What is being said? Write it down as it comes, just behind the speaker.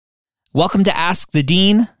Welcome to Ask the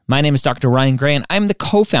Dean. My name is Dr. Ryan Gray, and I'm the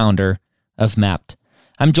co-founder of MAPT.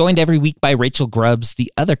 I'm joined every week by Rachel Grubbs,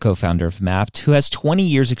 the other co-founder of MAPT, who has 20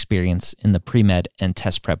 years experience in the pre-med and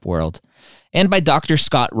test prep world, and by Dr.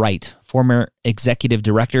 Scott Wright, former executive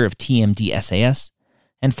director of TMD SAS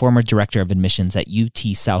and former director of admissions at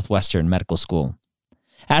UT Southwestern Medical School.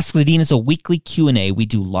 Ask the Dean is a weekly Q&A we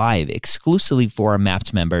do live exclusively for our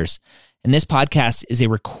MAPT members, and this podcast is a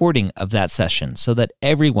recording of that session so that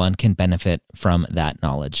everyone can benefit from that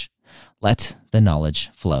knowledge. Let the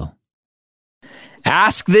knowledge flow.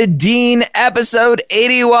 Ask the Dean, episode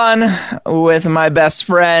 81, with my best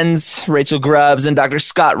friends, Rachel Grubbs and Dr.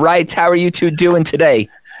 Scott Wright. How are you two doing today?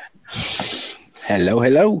 Hello,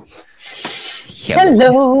 hello.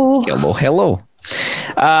 Hello. Hello,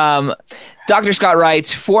 hello. Dr. Scott Wright,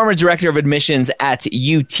 former director of admissions at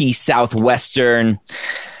UT Southwestern,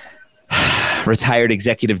 retired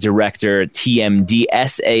executive director, TMD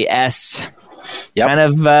SAS. Yep. Kind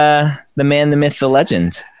of the man, the myth, the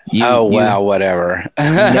legend. Whatever. You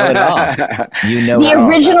know it all. You know the it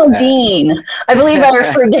original all. Dean. I believe I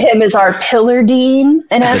referred to him as our pillar dean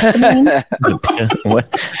and asked him.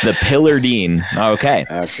 What? The pillar dean. Okay.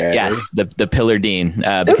 Yes, the pillar dean.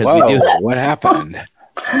 Because we do. What happened?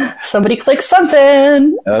 Somebody clicked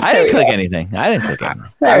something. Okay. I didn't click anything. I don't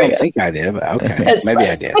think I did, but okay. Maybe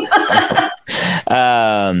I did.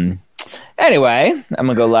 Anyway, I'm going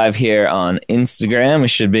to go live here on Instagram. We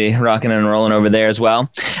should be rocking and rolling over there as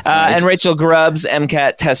well. Nice. And Rachel Grubbs,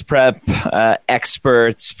 MCAT test prep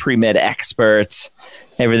experts, pre-med experts,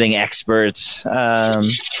 everything experts.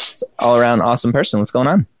 All around awesome person. What's going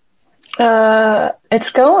on?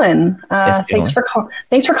 It's going. Thanks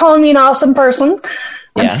for calling me an awesome person.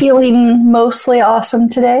 I'm feeling mostly awesome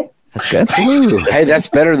today. That's good. Ooh, hey, that's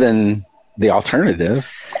better than the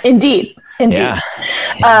alternative. Indeed. Yeah.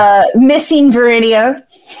 Missing Veridia.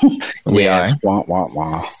 We are. Wah, wah,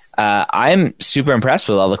 wah. I'm super impressed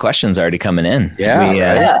with all the questions already coming in.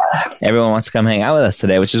 Yeah, everyone wants to come hang out with us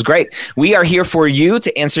today, which is great. We are here for you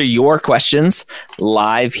to answer your questions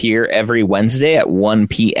live here every Wednesday at 1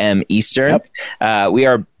 p.m. Eastern. Yep. We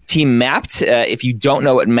are Team MAPT. If you don't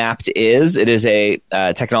know what MAPT is, it is a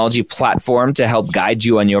technology platform to help guide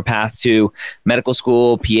you on your path to medical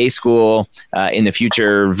school, PA school, in the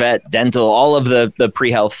future, vet, dental, all of the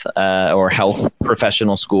pre-health or health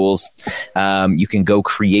professional schools. You can go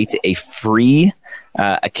create a free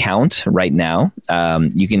account right now.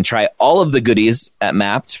 You can try all of the goodies at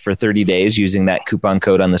MAPT for 30 days using that coupon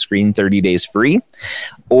code on the screen, 30 days free,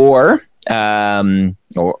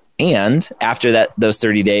 and after those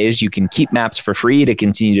 30 days, you can keep MAPT for free to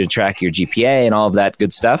continue to track your GPA and all of that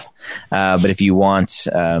good stuff. But if you want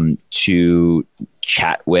to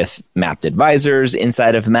chat with MAPT advisors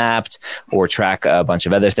inside of MAPT or track a bunch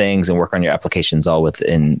of other things and work on your applications all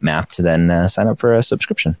within MAPT, then sign up for a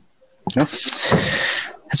subscription. Yeah.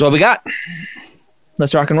 That's what we got.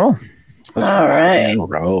 Let's rock and roll. All right.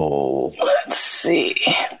 Roll. Let's see.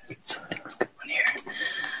 Something's going here.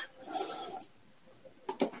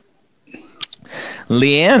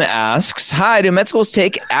 Leanne asks, hi, do med schools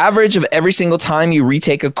take average of every single time you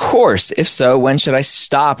retake a course? If so, when should I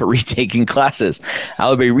stop retaking classes? I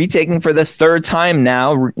will be retaking for the third time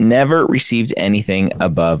now, never received anything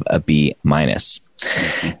above a B-.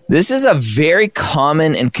 This is a very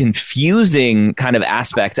common and confusing kind of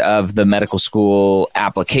aspect of the medical school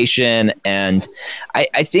application. And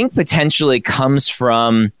I think potentially comes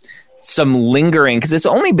from some lingering, because it's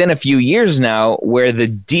only been a few years now where the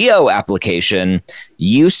DO application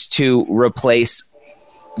used to replace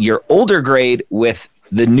your older grade with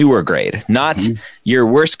the newer grade, not your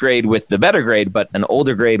worst grade with the better grade, but an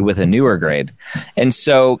older grade with a newer grade. And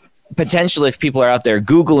so potentially if people are out there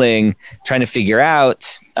Googling, trying to figure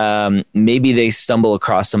out, maybe they stumble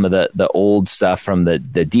across some of the old stuff from the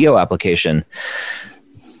DO application.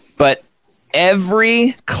 But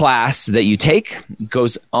every class that you take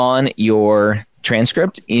goes on your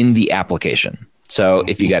transcript in the application. So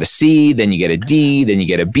if you got a C, then you get a D, then you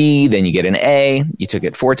get a B, then you get an A. You took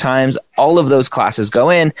it 4 times. All of those classes go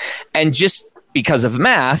in. And just because of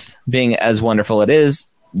math being as wonderful it is,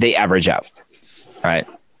 they average out. All right.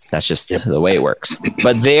 That's just the way it works.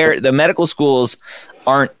 But the medical schools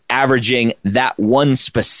aren't averaging that one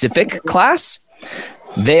specific class.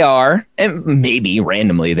 They are, and maybe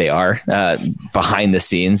randomly they are, behind the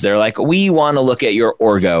scenes. They're like, we want to look at your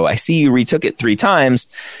orgo. I see you retook it 3 times.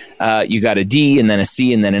 You got a D and then a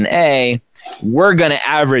C and then an A. We're going to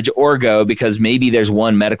average orgo because maybe there's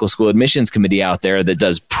one medical school admissions committee out there that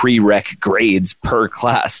does prereq grades per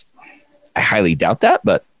class. I highly doubt that,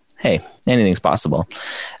 but hey, anything's possible.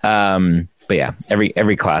 But yeah,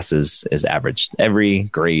 every class is averaged. Every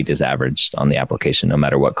grade is averaged on the application, no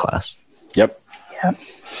matter what class. Yep.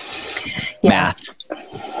 Math.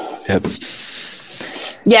 Yep.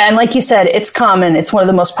 Yeah, and like you said, it's common. It's one of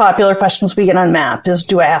the most popular questions we get on MAP is,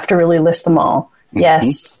 do I have to really list them all?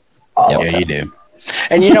 Yes. Yeah, you do.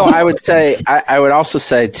 And, I would say, I would also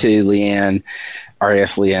say to Leanne,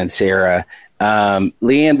 Sarah,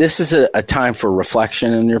 Leanne, this is a time for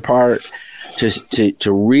reflection on your part to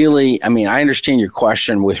really, I understand your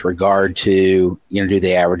question with regard to, do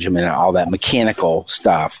they average them and all that mechanical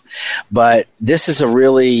stuff, but this is a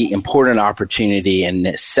really important opportunity and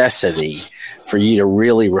necessity for you to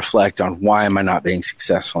really reflect on, why am I not being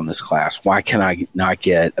successful in this class? Why can I not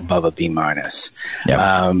get above a B minus?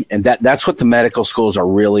 Yeah. And that's what the medical schools are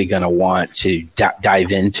really going to want to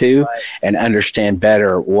dive into and understand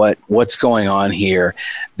better what's going on here,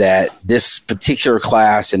 that this particular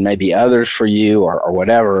class and maybe others for you or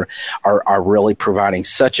whatever are really providing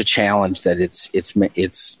such a challenge that it's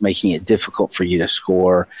making it difficult for you to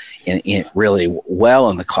score in really well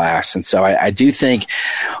in the class. And so I do think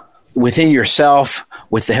within yourself,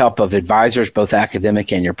 with the help of advisors, both academic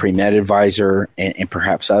and your pre-med advisor and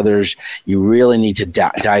perhaps others, you really need to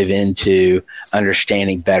dive into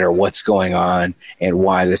understanding better what's going on and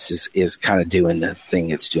why this is kind of doing the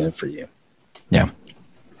thing it's doing for you. Yeah.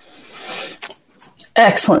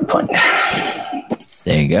 Excellent point.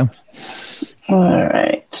 There you go. All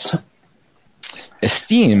right.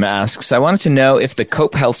 Esteem asks, I wanted to know if the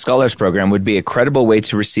Cope Health Scholars Program would be a credible way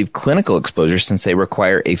to receive clinical exposure, since they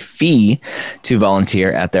require a fee to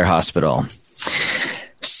volunteer at their hospital.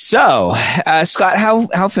 So, Scott,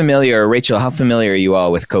 how familiar, Rachel, how familiar are you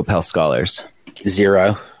all with Cope Health Scholars?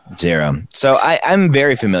 Zero. So I'm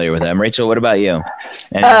very familiar with them. Rachel, what about you?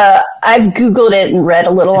 I've Googled it and read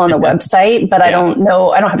a little on the website, but I don't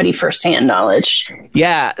know. I don't have any firsthand knowledge.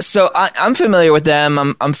 Yeah. So I'm familiar with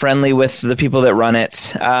them. I'm friendly with the people that run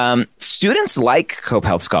it. Students like Cope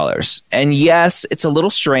Health Scholars. And yes, it's a little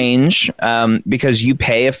strange because you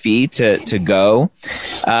pay a fee to go.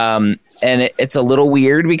 And it's a little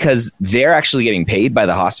weird because they're actually getting paid by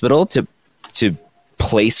the hospital to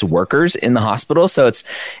place workers in the hospital. So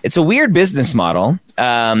it's a weird business model.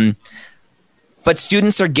 But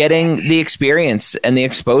students are getting the experience and the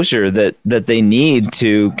exposure that they need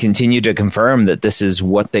to continue to confirm that this is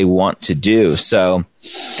what they want to do. So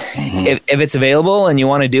if it's available and you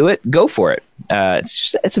want to do it, go for it.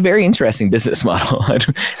 It's a very interesting business model.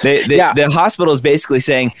 The hospital is basically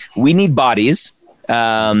saying, we need bodies.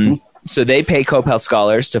 So they pay Cope Health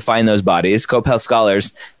Scholars to find those bodies. Cope Health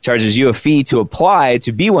Scholars charges you a fee to apply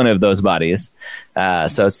to be one of those bodies.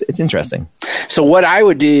 So it's interesting. So what I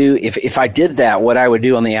would do if I did that, what I would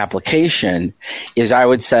do on the application is I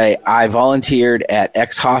would say I volunteered at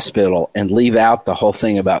X hospital and leave out the whole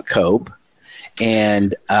thing about Cope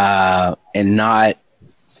and not.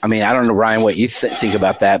 I mean, I don't know, Ryan, what you think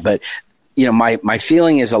about that, but my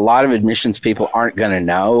feeling is a lot of admissions people aren't going to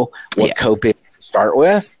know what Cope is to start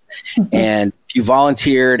with. And if you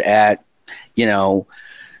volunteered at,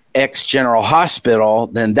 X General Hospital,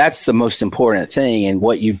 then that's the most important thing. And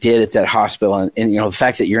what you did at that hospital and the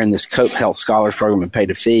fact that you're in this Cope Health Scholars Program and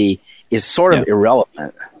paid a fee is sort of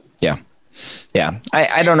irrelevant. Yeah. Yeah.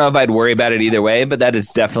 I don't know if I'd worry about it either way, but that is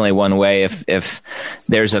definitely one way if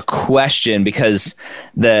there's a question, because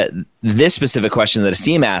this specific question that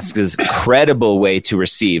Esteem asks is a credible way to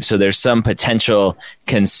receive. So there's some potential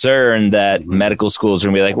concern that medical schools are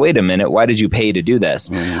going to be like, wait a minute, why did you pay to do this?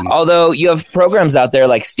 Although you have programs out there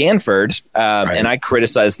like Stanford, and I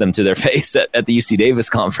criticized them to their face at the UC Davis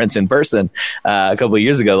conference in person a couple of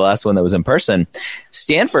years ago, the last one that was in person.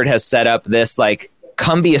 Stanford has set up this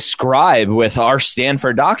come be a scribe with our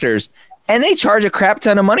Stanford doctors, and they charge a crap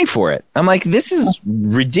ton of money for it. I'm like, this is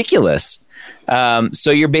ridiculous. So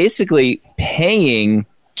you're basically paying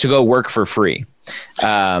to go work for free.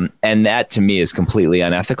 And that to me is completely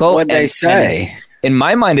unethical. What'd they say? In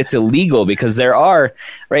my mind, it's illegal because there are,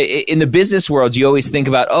 right, in the business world, you always think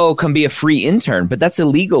about, come be a free intern, but that's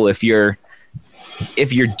illegal if you're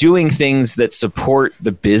doing things that support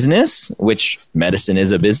the business, which medicine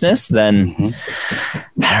is a business, then I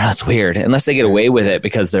don't know, it's weird. Unless they get away with it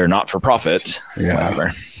because they're not for profit.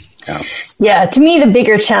 Whatever. Yeah, to me, the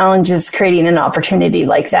bigger challenge is creating an opportunity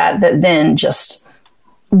like that then just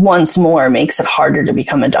once more makes it harder to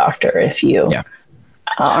become a doctor if you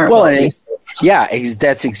aren't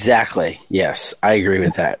that's exactly. Yes, I agree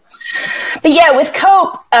with that. But yeah, with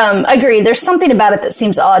Cope, I agree. There's something about it that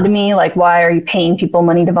seems odd to me. Like, why are you paying people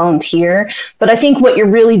money to volunteer? But I think what you're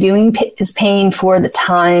really doing is paying for the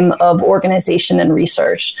time of organization and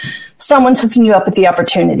research. someone's hooking you up with the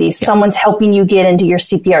opportunities. Someone's helping you get into your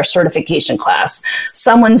CPR certification class.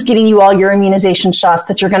 Someone's getting you all your immunization shots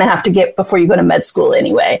that you're going to have to get before you go to med school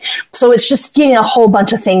anyway. So it's just getting a whole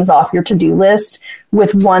bunch of things off your to-do list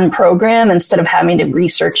with one program instead of having to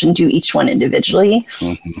research and do each one individually.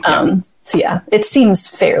 So yeah, it seems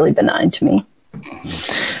fairly benign to me.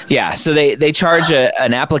 Yeah, so they charge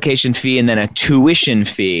an application fee and then a tuition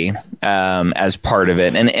fee as part of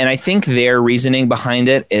it, and I think their reasoning behind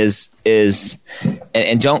it is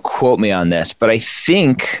and don't quote me on this, but I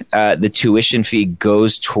think the tuition fee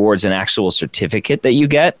goes towards an actual certificate that you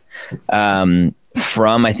get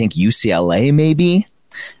from, I think, UCLA maybe.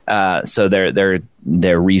 So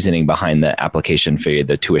their reasoning behind the application fee,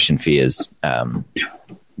 the tuition fee, is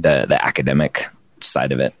the academic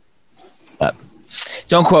side of it.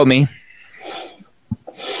 Don't quote me.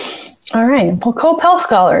 All right. Well, co-Pell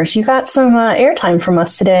Scholars, you got some airtime from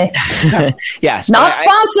us today. Yes. Not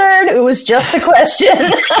sponsored. It was just a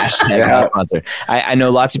question. Not sponsored. I know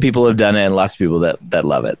lots of people have done it and lots of people that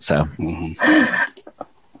love it. So,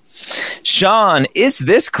 Sean, is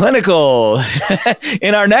this clinical?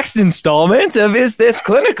 In our next installment of Is This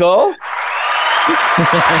Clinical?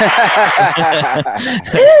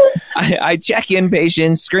 I check in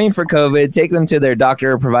patients, screen for COVID, take them to their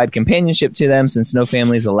doctor, provide companionship to them since no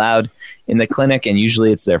family is allowed in the clinic, and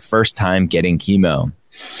usually it's their first time getting chemo.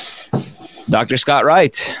 Dr. Scott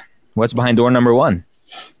Wright, what's behind door number 1?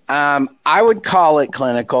 I would call it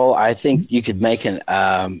clinical. I think you could make an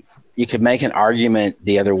argument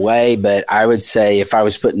the other way, but I would say if I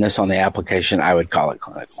was putting this on the application, I would call it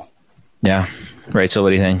clinical. Yeah. Rachel, what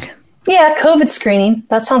do you think? Yeah, COVID screening.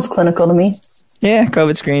 That sounds clinical to me. Yeah,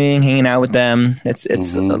 COVID screening, hanging out with them. It's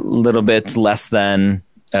a little bit less than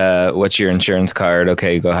what's your insurance card?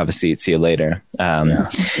 Okay, go have a seat. See you later.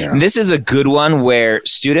 This is a good one where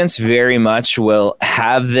students very much will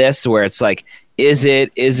have this where it's like, is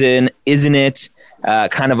it, isn't it,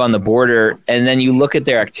 kind of on the border. And then you look at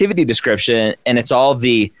their activity description and it's all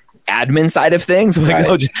the admin side of things. Like,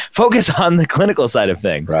 oh, just focus on the clinical side of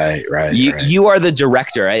things. Right. You are the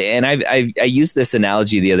director. I used this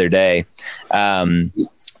analogy the other day,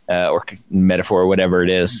 or metaphor, or whatever it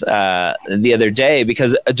is, the other day,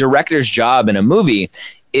 because a director's job in a movie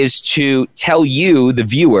is to tell you, the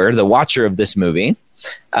viewer, the watcher of this movie,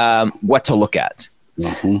 what to look at.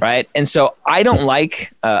 Right. And so I don't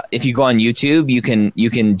like, if you go on YouTube, you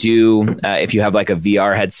can do, if you have like a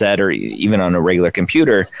VR headset or even on a regular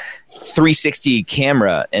computer, 360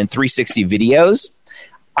 camera and 360 videos.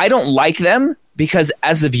 I don't like them because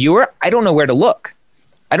as the viewer, I don't know where to look.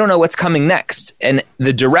 I don't know what's coming next. And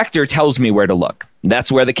the director tells me where to look. That's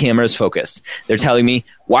where the camera is focused. They're telling me,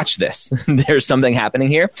 watch this. There's something happening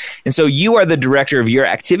here. And so you are the director of your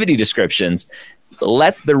activity descriptions.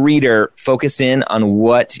 Let the reader focus in on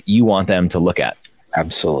what you want them to look at.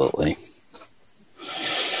 Absolutely.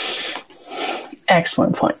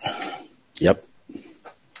 Excellent point. Yep.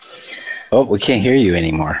 Oh, we can't hear you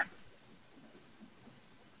anymore.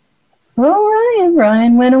 Oh,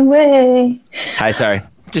 Ryan went away. Hi, sorry.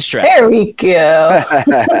 Distract. There we go.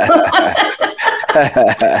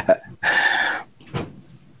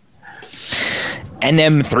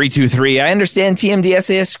 NM323. I understand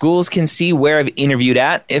TMDSAS schools can see where I've interviewed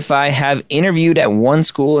at. If I have interviewed at one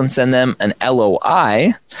school and send them an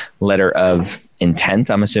LOI, letter of intent,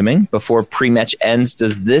 I'm assuming, before pre-match ends,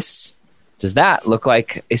 does that look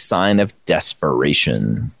like a sign of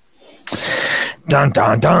desperation? Dun,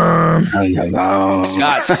 dun, dun.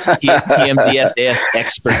 Scott, TMDSAS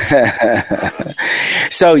expert.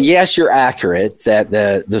 So yes, you're accurate that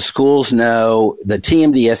the schools know, the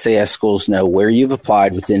TMDSAS schools know where you've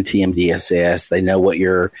applied within TMDSAS. They know what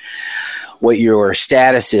your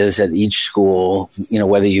status is at each school,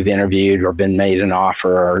 whether you've interviewed or been made an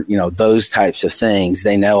offer or, those types of things.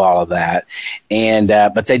 They know all of that. And,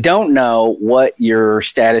 but they don't know what your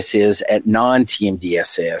status is at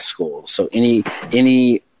non-TMDSAS schools. So any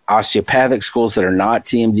osteopathic schools that are not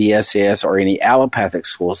TMDSAS or any allopathic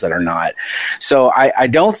schools that are not. So I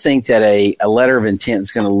don't think that a letter of intent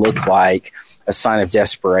is going to look like a sign of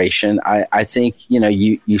desperation. I think,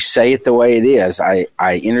 you say it the way it is. I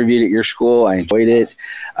interviewed at your school. I enjoyed it.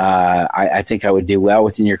 I think I would do well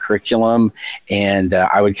within your curriculum, and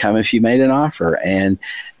I would come if you made an offer.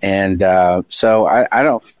 So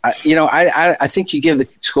I think you give the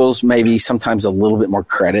schools maybe sometimes a little bit more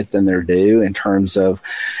credit than they're due in terms of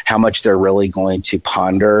how much they're really going to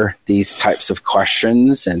ponder these types of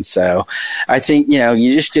questions. And so I think,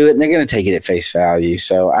 you just do it and they're going to take it at face value.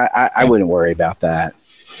 So I wouldn't worry about that.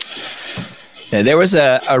 Yeah, there was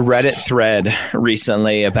a Reddit thread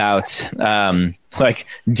recently about like,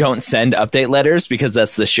 don't send update letters because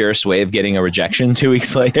that's the surest way of getting a rejection 2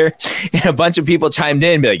 weeks later. And a bunch of people chimed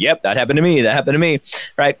in and be like, yep, that happened to me. That happened to me.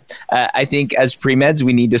 Right. I think as pre-meds,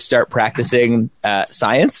 we need to start practicing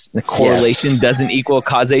science. The correlation doesn't equal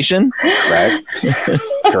causation. Correct.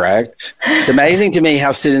 Correct. It's amazing to me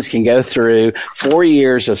how students can go through 4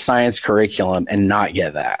 years of science curriculum and not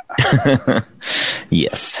get that.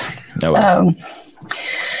 Yes. Oh, well.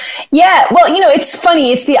 Yeah, well, it's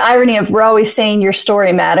funny. It's the irony of we're always saying your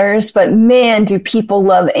story matters, but man, do people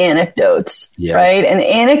love anecdotes, right? And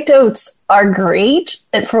anecdotes are great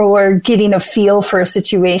for getting a feel for a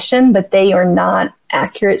situation, but they are not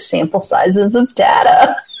accurate sample sizes of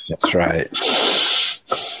data. That's right.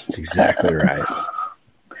 That's exactly right.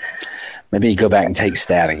 Maybe you go back and take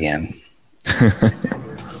stat again.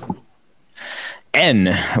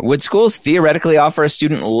 N. Would schools theoretically offer a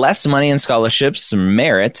student less money in scholarships,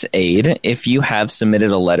 merit aid, if you have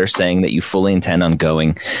submitted a letter saying that you fully intend on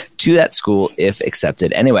going to that school if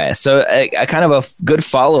accepted anyway? So a kind of a good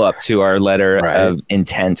follow-up to our letter of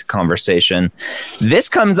intent conversation. This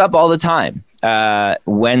comes up all the time.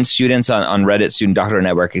 When students on Reddit, Student Doctor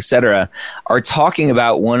Network, etc., are talking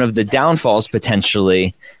about one of the downfalls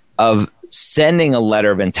potentially of sending a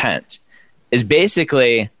letter of intent is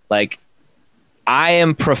basically like, I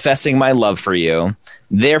am professing my love for you,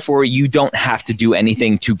 therefore you don't have to do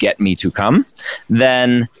anything to get me to come.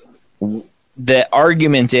 Then the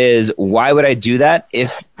argument is, why would I do that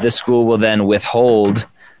if the school will then withhold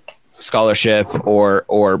scholarship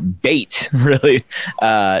or bait, really,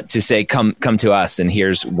 to say, come to us, and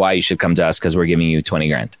here's why you should come to us, because we're giving you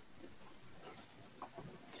 $20,000.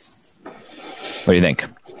 What do you think?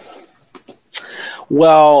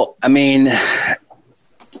 Well, I mean,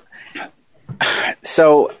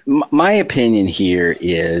 so my opinion here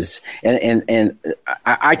is, and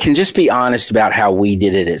I can just be honest about how we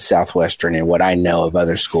did it at Southwestern and what I know of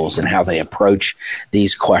other schools and how they approach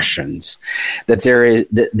these questions, that there is,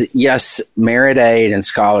 yes, merit aid and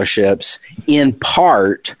scholarships in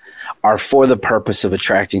part are for the purpose of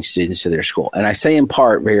attracting students to their school. And I say in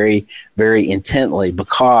part very, very intently,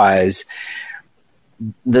 because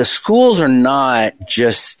the schools are not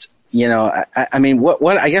just, I mean,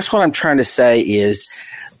 what I guess what I'm trying to say is,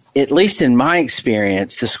 at least in my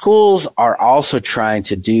experience, the schools are also trying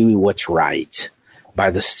to do what's right by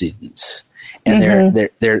the students. And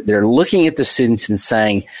they're looking at the students and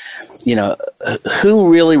saying, who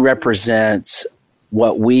really represents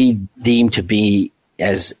what we deem to be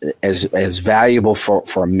as valuable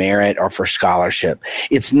for merit or for scholarship.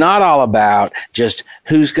 It's not all about just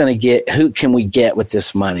who can we get with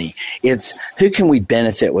this money. It's who can we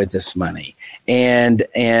benefit with this money. And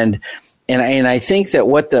I think that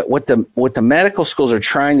what the medical schools are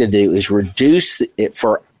trying to do is reduce it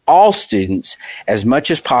for all students as much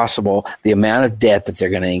as possible, the amount of debt that they're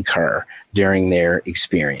going to incur during their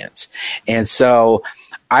experience. And so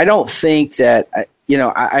I don't think that,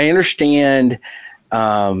 I understand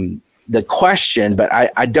the question, but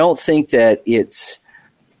I don't think that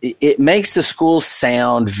it makes the schools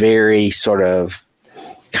sound very sort of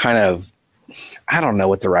kind of, I don't know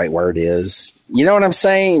what the right word is. You know what I'm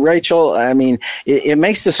saying, Rachel? I mean, it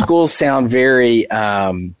makes the schools sound very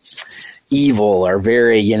evil or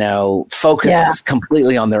very, focused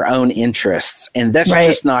completely on their own interests. And that's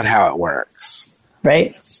just not how it works.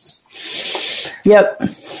 Right. Yep.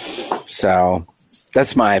 So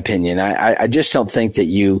that's my opinion. I just don't think that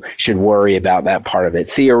you should worry about that part of it.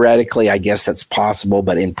 Theoretically, I guess that's possible,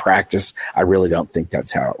 but in practice, I really don't think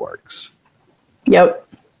that's how it works. Yep.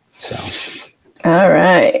 So. All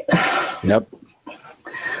right. Yep.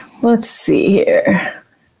 Let's see here.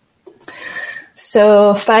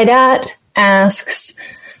 So FIDAT asks,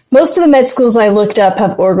 most of the med schools I looked up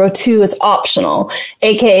have Orgo 2 as optional,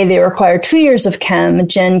 aka they require 2 years of chem,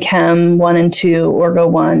 Gen Chem 1 and 2, Orgo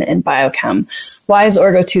 1, and Biochem. Why is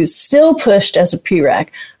Orgo 2 still pushed as a prereq?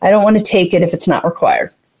 I don't want to take it if it's not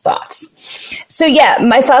required. Thoughts? So yeah,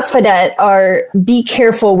 my thoughts for that are, be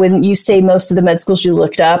careful when you say most of the med schools you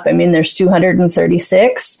looked up. I mean, there's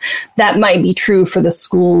 236. That might be true for the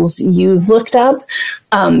schools you've looked up.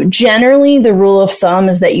 Generally, the rule of thumb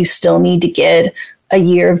is that you still need to get a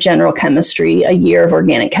year of general chemistry, a year of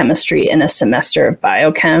organic chemistry, and a semester of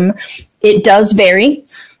biochem. It does vary.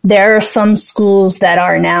 There are some schools that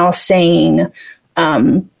are now saying,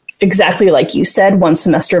 exactly like you said, 1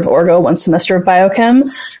 semester of Orgo, 1 semester of biochem.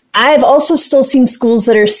 I've also still seen schools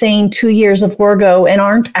that are saying 2 years of Orgo and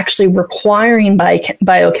aren't actually requiring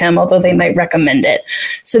biochem, although they might recommend it.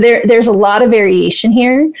 So there's a lot of variation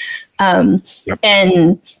here. And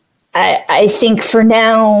I think for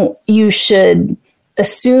now, you should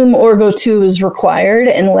assume Orgo 2 is required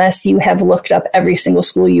unless you have looked up every single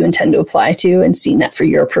school you intend to apply to and seen that for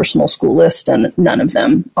your personal school list, and none of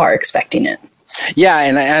them are expecting it. Yeah,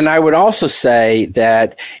 and I would also say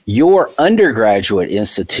that your undergraduate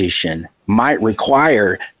institution might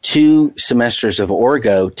require 2 semesters of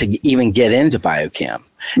Orgo to even get into biochem.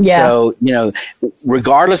 Yeah. So,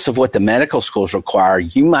 regardless of what the medical schools require,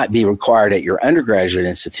 you might be required at your undergraduate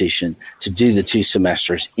institution to do the 2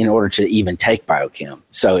 semesters in order to even take biochem.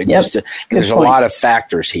 So there's a lot of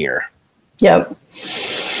factors here. Yep.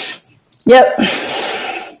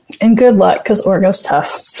 And good luck, because Orgo's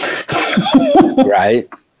tough. Right.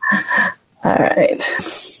 All right.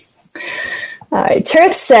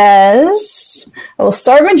 Tirth says, I will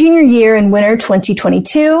start my junior year in winter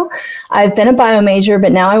 2022. I've been a bio major,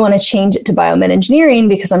 but now I want to change it to biomed engineering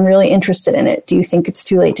because I'm really interested in it. Do you think it's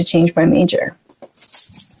too late to change my major?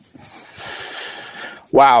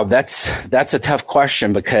 Wow, that's a tough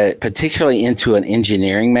question, because particularly into an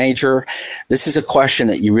engineering major, this is a question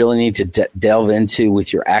that you really need to delve into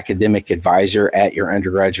with your academic advisor at your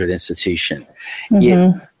undergraduate institution.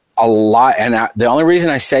 Mm-hmm. The only reason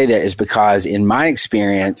I say that is because in my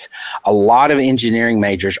experience, a lot of engineering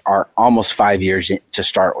majors are almost 5 years to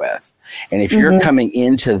start with. And if you're coming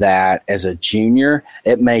into that as a junior,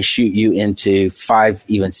 it may shoot you into 5,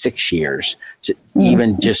 even 6 years to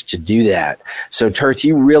even just to do that. So, Tirth,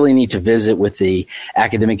 you really need to visit with the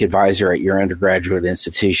academic advisor at your undergraduate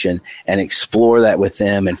institution and explore that with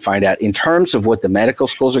them and find out in terms of what the medical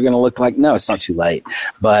schools are going to look like. No, it's not too late.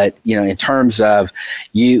 But, in terms of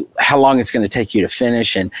how long it's going to take you to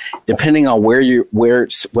finish, and depending on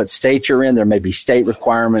what state you're in, there may be state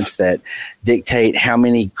requirements that dictate how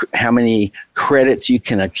many credits you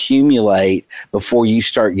can accumulate before you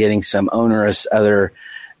start getting some onerous other,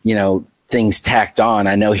 things tacked on.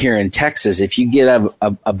 I know here in Texas, if you get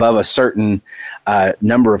above a certain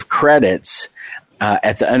number of credits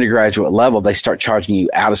at the undergraduate level, they start charging you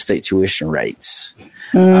out-of-state tuition rates.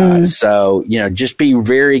 So, just be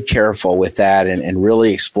very careful with that and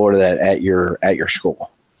really explore that at your school.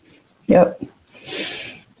 Yep.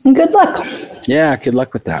 And good luck. Yeah, good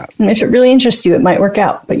luck with that. And if it really interests you, it might work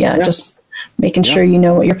out. But just making sure you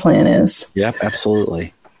know what your plan is. Yep,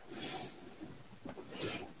 absolutely.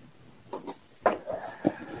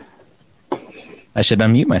 I should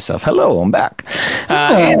unmute myself. Hello, I'm back.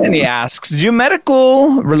 Anthony asks, do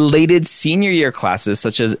medical-related senior year classes,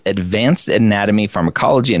 such as advanced anatomy,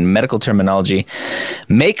 pharmacology, and medical terminology,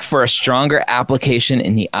 make for a stronger application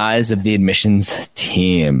in the eyes of the admissions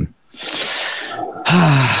team?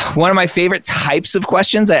 One of my favorite types of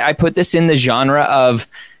questions. I put this in the genre of,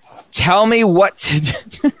 tell me what to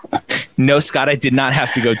do. No, Scott, I did not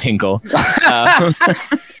have to go tinkle.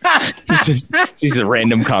 This is a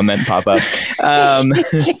random comment pop up.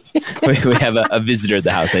 We have a visitor at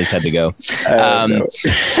the house. I just had to go.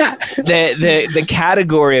 The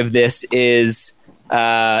category of this is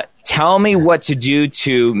tell me what to do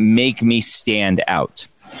to make me stand out.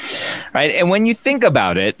 Right. And when you think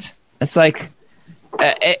about it, it's like,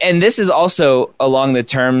 and this is also along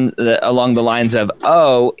the lines of,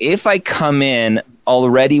 if I come in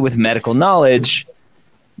already with medical knowledge,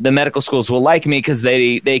 the medical schools will like me because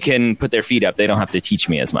they can put their feet up. They don't have to teach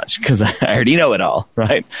me as much because I already know it all,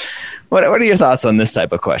 right? What are your thoughts on this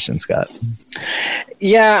type of question, Scott?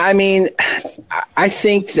 Yeah, I mean, I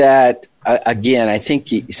think that, again, I think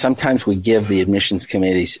sometimes we give the admissions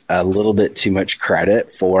committees a little bit too much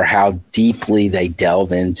credit for how deeply they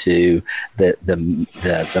delve into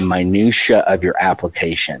the minutia of your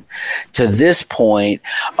application. To this point,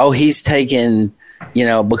 he's taken,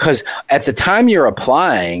 because at the time you're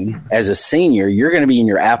applying as a senior, you're going to be in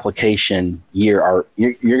your application year, or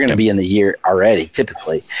you're going to be in the year already,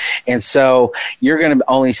 typically. And so you're going to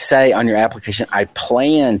only say on your application, I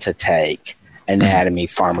plan to take anatomy,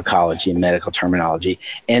 pharmacology, and medical terminology.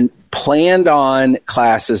 And planned on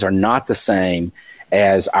classes are not the same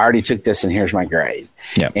as I already took this and here's my grade.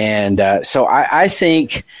 Yep. And so I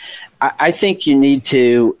think you need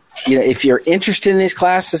to, if you're interested in these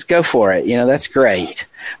classes, go for it. That's great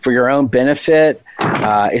for your own benefit.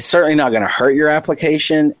 It's certainly not going to hurt your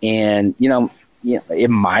application, and it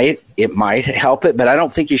might help it, but I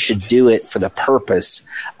don't think you should do it for the purpose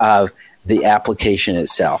of the application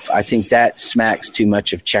itself. I think that smacks too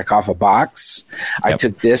much of check off a box. Yep. I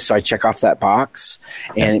took this, so I check off that box,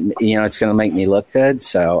 and it's going to make me look good.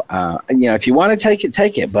 So if you want to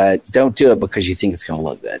take it, but don't do it because you think it's going to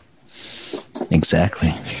look good.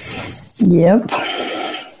 Exactly. Yep.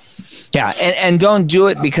 Yeah, and don't do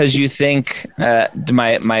it because you think.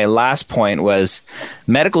 My last point was,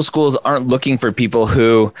 medical schools aren't looking for people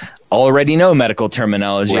who already know medical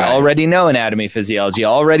terminology, already know anatomy, physiology,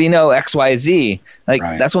 already know XYZ.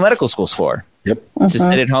 That's what medical school's for. Yep. Just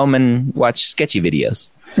sit at home and watch sketchy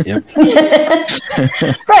videos. Yep.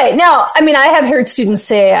 Right. Now, I mean, I have heard students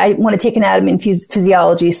say, I want to take anatomy and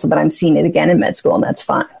physiology so that I'm seeing it again in med school, and that's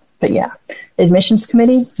fine. But yeah, admissions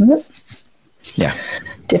committee. Yeah.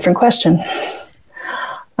 Different question.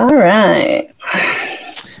 All right.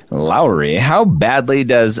 Lowry, how badly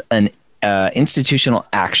does an institutional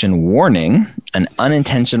action warning, an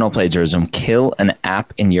unintentional plagiarism, kill an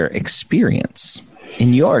app in your experience?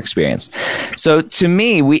 So to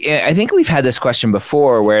me, I think we've had this question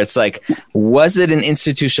before where it's like, was it an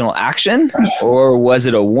institutional action or was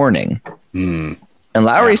it a warning? And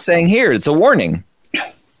Lowry's saying here, it's a warning.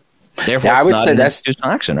 Therefore, I would not say an that's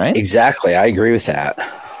institutional action, right? Exactly. I agree with that.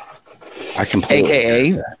 I completely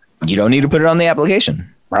agree with that. You don't need to put it on the application.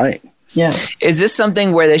 Right. Yeah. Is this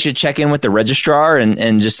something where they should check in with the registrar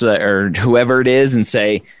and just or whoever it is and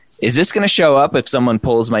say, is this going to show up if someone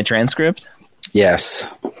pulls my transcript? Yes,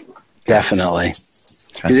 definitely.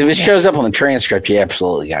 Because if it shows up on the transcript, you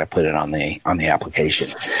absolutely got to put it on the application.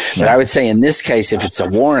 But I would say in this case, if it's a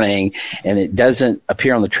warning and it doesn't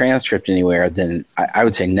appear on the transcript anywhere, then I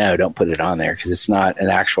would say no, don't put it on there because it's not an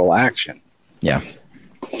actual action. Yeah.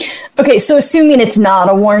 Okay, so assuming it's not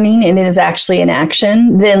a warning and it is actually an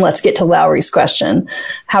action, then let's get to Lowry's question.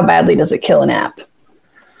 How badly does it kill an app?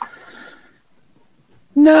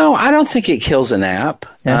 No, I don't think it kills an app.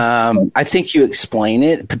 Yeah. I think you explain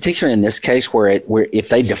it, particularly in this case where if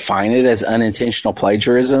they define it as unintentional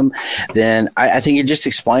plagiarism, then I think you just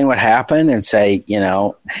explain what happened and say,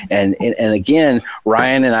 and again,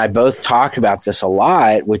 Ryan and I both talk about this a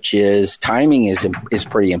lot, which is timing is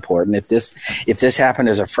pretty important. If this happened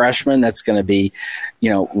as a freshman, that's going to be,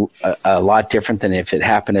 a lot different than if it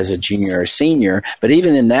happened as a junior or senior. But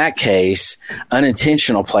even in that case,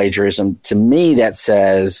 unintentional plagiarism, to me, that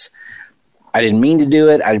says, I didn't mean to do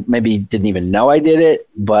it. I maybe didn't even know I did it,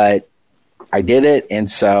 but I did it. And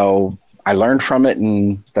so I learned from it,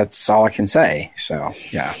 and that's all I can say. So,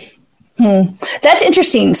 yeah. That's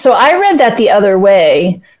interesting. So I read that the other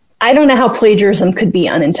way. I don't know how plagiarism could be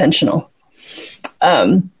unintentional.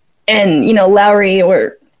 And, Lowry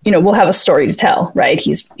we'll have a story to tell, right?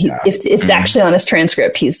 If it's actually on his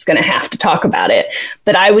transcript, he's going to have to talk about it.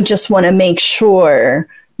 But I would just want to make sure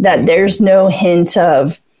that there's no hint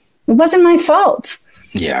of, it wasn't my fault.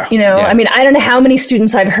 Yeah. I mean, I don't know how many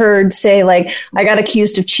students I've heard say, like, I got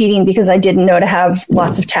accused of cheating because I didn't know to have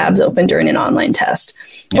lots of tabs open during an online test.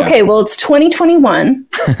 Yeah. Okay, well, it's 2021.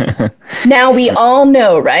 Now we all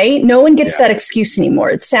know, right? No one gets that excuse anymore.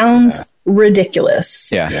 It sounds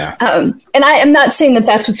ridiculous. Yeah. And I am not saying that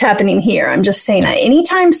that's what's happening here. I'm just saying that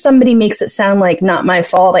anytime somebody makes it sound like not my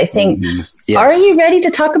fault, I think, are you ready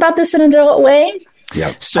to talk about this in an adult way?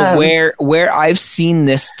 Yep. So where I've seen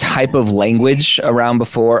this type of language around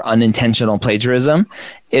before, unintentional plagiarism,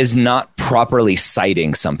 is not properly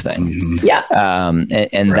citing something. Mm-hmm. Yeah.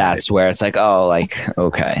 And that's where it's like,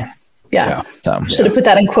 okay. Yeah. So should have put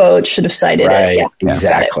that in quotes, should have cited it. Yeah.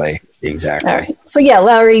 Exactly. All right. So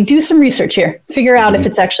Lowry, do some research here. Figure out if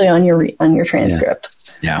it's actually on your transcript.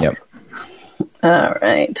 Yeah. Yep. All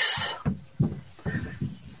right.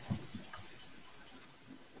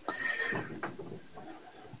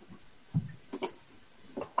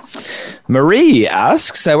 Marie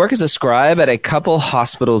asks, I work as a scribe at a couple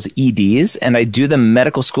hospitals' EDs, and I do the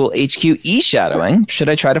medical school HQ e-shadowing. Should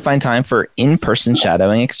I try to find time for in-person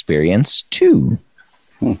shadowing experience too?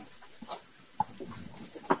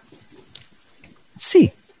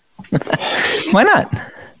 See. Why not?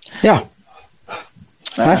 Yeah.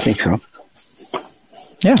 I think so.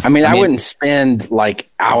 Yeah. I mean, I wouldn't spend like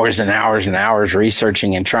hours and hours and hours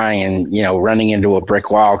researching and trying and, running into a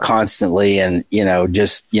brick wall constantly and,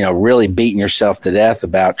 just, really beating yourself to death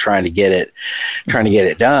about trying to get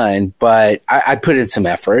it done. But I put in some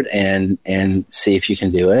effort and see if you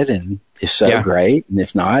can do it. And if so, great. And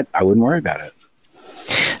if not, I wouldn't worry about it.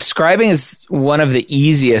 Scribing is one of the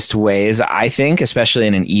easiest ways, I think, especially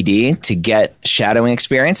in an ED, to get shadowing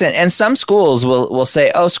experience. And some schools will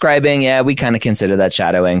say, oh, scribing, we kind of consider that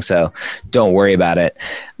shadowing, so don't worry about it.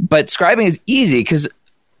 But scribing is easy because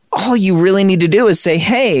all you really need to do is say,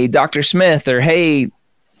 hey, Dr. Smith, or hey,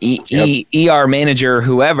 ER manager,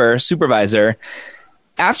 whoever, supervisor,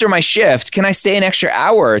 after my shift, can I stay an extra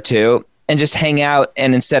hour or two and just hang out?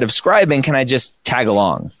 And instead of scribing, can I just tag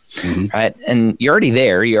along? Mm-hmm. Right. And you're already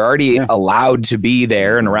there. You're already allowed to be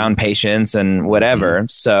there and around patients and whatever. Mm-hmm.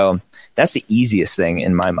 So that's the easiest thing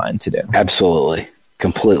in my mind to do. Absolutely.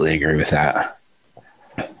 Completely agree with that.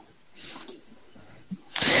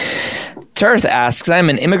 Tirth asks, I'm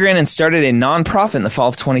an immigrant and started a nonprofit in the fall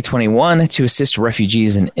of 2021 to assist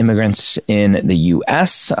refugees and immigrants in the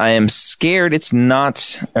U.S. I am scared it's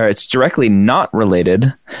directly not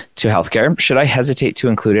related to healthcare. Should I hesitate to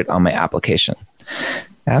include it on my application?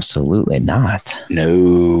 Absolutely not.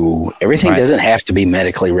 No, everything doesn't have to be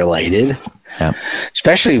medically related. Yeah.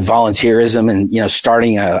 Especially volunteerism and,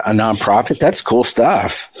 starting a nonprofit. That's cool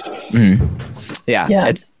stuff. Mm-hmm.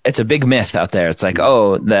 Yeah. It's a big myth out there. It's like,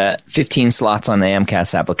 the 15 slots on the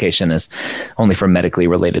AMCAS application is only for medically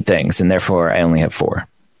related things, and therefore I only have 4.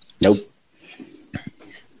 Nope.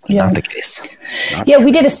 Yeah. Not the case.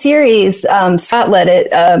 We did a series, Scott led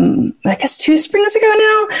it, I guess 2 springs ago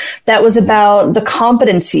now, that was about the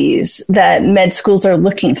competencies that med schools are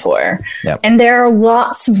looking for. Yep. And there are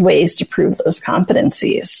lots of ways to prove those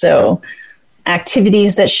competencies. So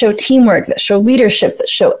activities that show teamwork, that show leadership, that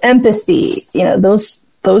show empathy,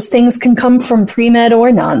 those things can come from pre-med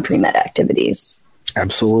or non-pre-med activities.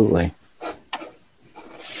 Absolutely.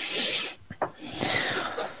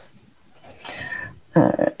 All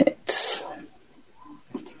right.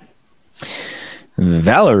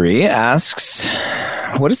 Valerie asks,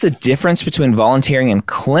 what is the difference between volunteering and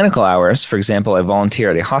clinical hours? For example, I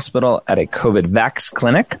volunteer at a hospital at a COVID vax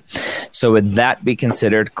clinic. So would that be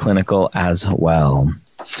considered clinical as well?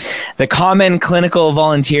 The common clinical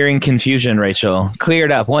volunteering confusion, Rachel,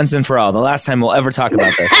 cleared up once and for all. The last time we'll ever talk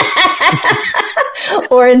about this.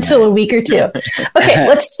 Or until a week or 2. Okay,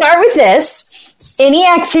 let's start with this. Any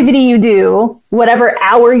activity you do, whatever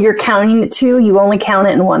hour you're counting it to, you only count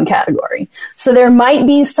it in one category. So there might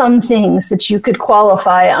be some things that you could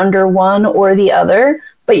qualify under one or the other,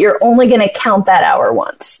 but you're only going to count that hour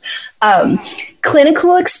once.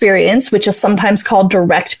 Clinical experience, which is sometimes called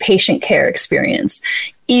direct patient care experience,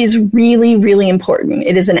 is really, really important.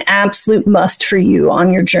 It is an absolute must for you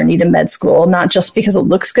on your journey to med school, not just because it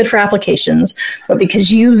looks good for applications, but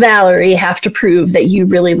because you, Valerie, have to prove that you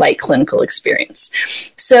really like clinical experience.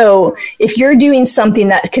 So if you're doing something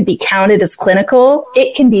that could be counted as clinical,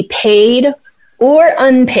 it can be paid or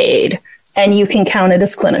unpaid, and you can count it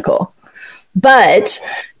as clinical. But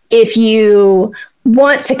if you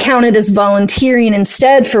want to count it as volunteering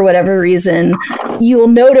instead for whatever reason, you will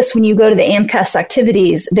notice when you go to the AMCAS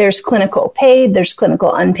activities, there's clinical paid, there's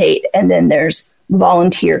clinical unpaid, and then there's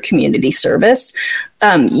volunteer community service.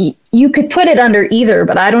 You could put it under either,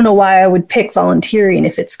 but I don't know why I would pick volunteering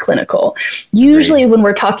if it's clinical. Usually when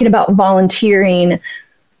we're talking about volunteering,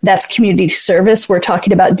 that's community service. We're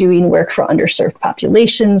talking about doing work for underserved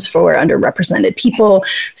populations, for underrepresented people.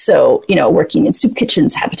 So, working in soup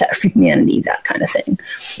kitchens, Habitat for Humanity, that kind of thing.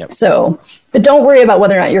 Yep. So, but don't worry about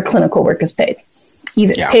whether or not your clinical work is paid.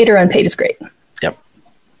 Either paid or unpaid is great. Yep.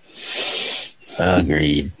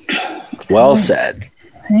 Agreed. Well said.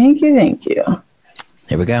 Thank you.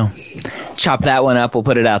 Here we go. Chop that one up. We'll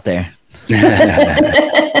put it out there.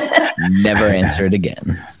 Never answer it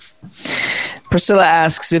again. Priscilla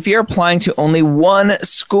asks, if you're applying to only one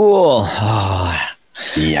school,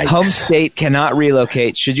 home state cannot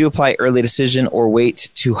relocate, should you apply early decision or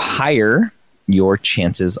wait to higher your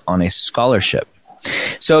chances on a scholarship?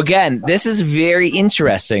 So again, this is very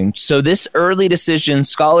interesting. So this early decision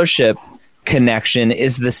scholarship connection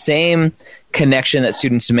is the same connection that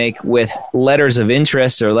students make with letters of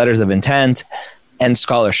interest or letters of intent and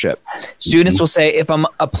scholarship. Students will say, if I'm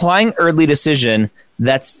applying early decision,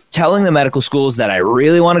 that's telling the medical schools that I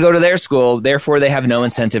really want to go to their school. Therefore, they have no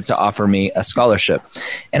incentive to offer me a scholarship.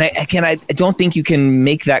 And I don't think you can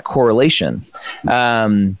make that correlation.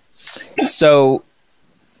 So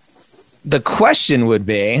the question would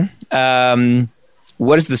be,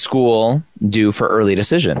 what does the school do for early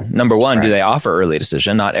decision? Number one, do they offer early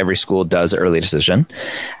decision? Not every school does early decision.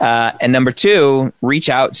 And number 2, reach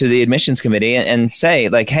out to the admissions committee and say,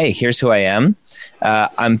 like, hey, here's who I am.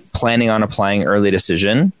 I'm planning on applying early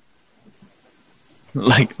decision.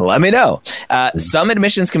 Like, let me know. Some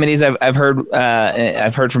admissions committees I've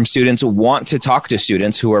heard from students want to talk to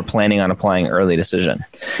students who are planning on applying early decision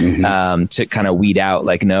to kind of weed out,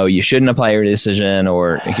 like, no, you shouldn't apply early decision,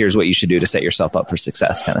 or here's what you should do to set yourself up for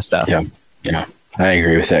success, kind of stuff. Yeah, I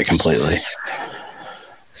agree with that completely.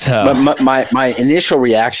 So, but my initial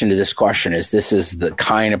reaction to this question is, this is the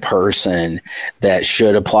kind of person that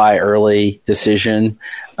should apply early decision.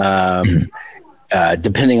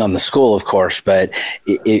 depending on the school, of course. But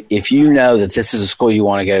if you know that this is a school you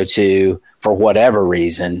want to go to for whatever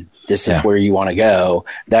reason, this is where you want to go.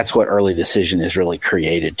 That's what early decision is really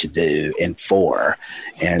created to do and for.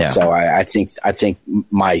 And so I think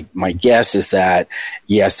my guess is that,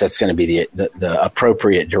 yes, that's going to be the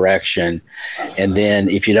appropriate direction. And then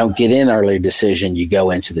if you don't get in early decision, you go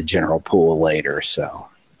into the general pool later. So,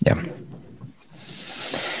 yeah.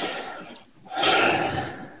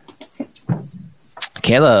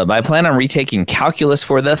 Caleb, I plan on retaking calculus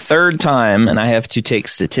for the third time, and I have to take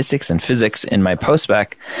statistics and physics in my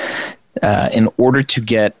postbac in order to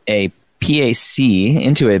get a PAC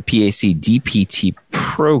into a PAC DPT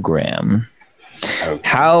program. Okay.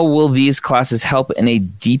 How will these classes help in a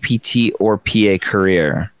DPT or PA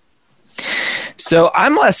career? So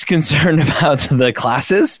I'm less concerned about the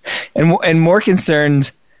classes and more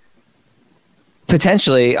concerned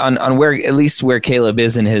potentially on where, at least where Caleb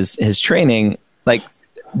is in his training. Like,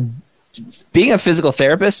 being a physical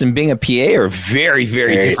therapist and being a PA are very,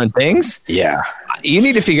 very different things. Yeah. You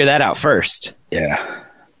need to figure that out first. Yeah.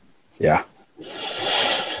 Yeah.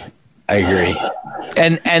 I agree.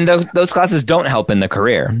 And those classes don't help in the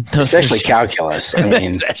career. Especially calculus. I mean,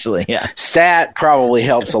 especially, yeah. Stat probably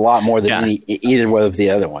helps a lot more than either one of the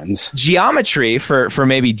other ones. Geometry for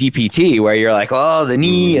maybe DPT, where you're like, oh, the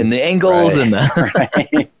knee and the angles and the...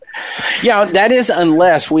 Right. Yeah, that is,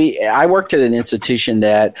 unless I worked at an institution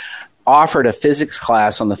that offered a physics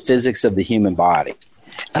class on the physics of the human body.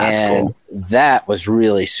 That's cool. That was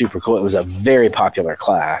really super cool. It was a very popular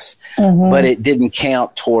class, but it didn't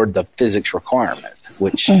count toward the physics requirement,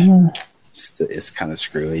 which is kind of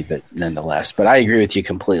screwy, but nonetheless. But I agree with you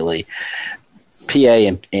completely.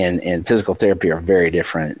 PA and physical therapy are very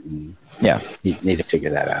different. And you need to figure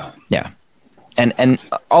that out. Yeah. And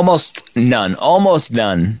almost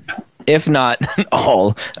none, if not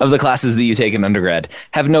all, of the classes that you take in undergrad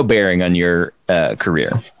have no bearing on your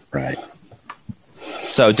career. Right.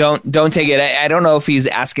 So don't take it. I don't know if he's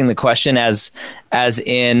asking the question as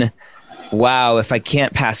in, wow, if I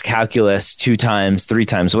can't pass calculus 2 times, 3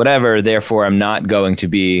 times, whatever, therefore I'm not going to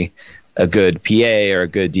be a good PA or a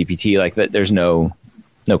good DPT. Like that, there's no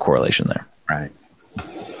correlation there. Right.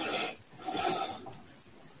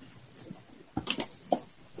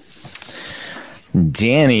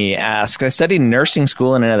 Danny asks, I studied nursing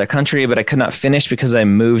school in another country, but I could not finish because I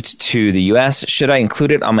moved to the U.S. Should I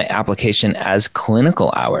include it on my application as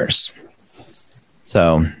clinical hours?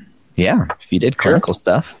 So, yeah, if you did clinical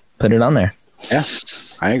stuff, put it on there. Yeah,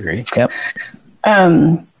 I agree. Yep.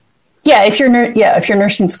 If your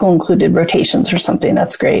nursing school included rotations or something,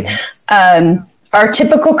 that's great. Our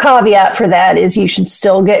typical caveat for that is you should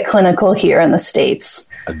still get clinical here in the States.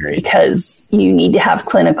 Agreed. Because you need to have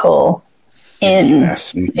clinical in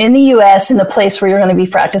the U.S., in the place where you're going to be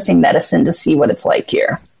practicing medicine, to see what it's like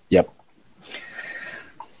here. Yep.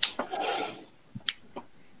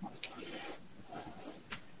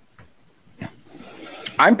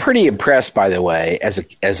 I'm pretty impressed, by the way, as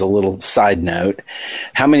a little side note,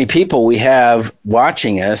 how many people we have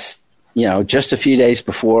watching us, just a few days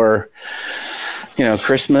before,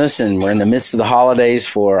 Christmas, and we're in the midst of the holidays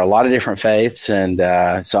for a lot of different faiths. And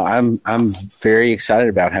so I'm very excited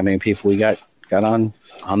about how many people we got on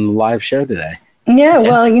the live show today. Yeah,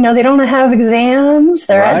 well, they don't have exams.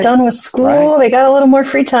 They're done with school. Right. They got a little more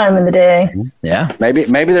free time in the day. Yeah. Maybe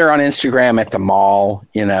they're on Instagram at the mall.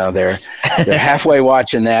 They're halfway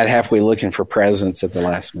watching that, halfway looking for presents at the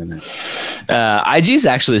last minute. IG's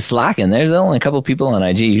actually slacking. There's only a couple people on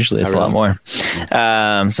IG. Usually it's a lot more.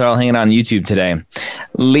 So I'll hang it on YouTube today.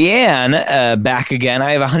 Leanne, back again.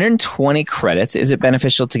 I have 120 credits. Is it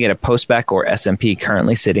beneficial to get a postbac or SMP,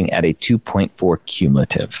 currently sitting at a 2.4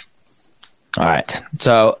 cumulative? All right.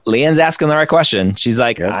 So Leanne's asking the right question. She's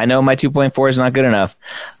like, I know my 2.4 is not good enough.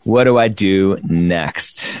 What do I do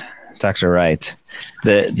next? Dr. Wright,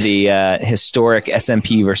 the historic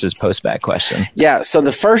SMP versus postbac question. Yeah. So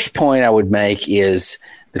the first point I would make is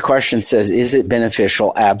the question says, is it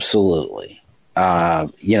beneficial? Absolutely.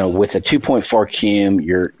 With a 2.4 cum,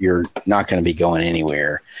 you're not going to be going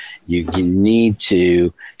anywhere. You need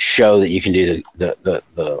to show that you can do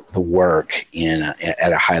the work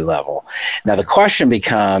at a high level. Now the question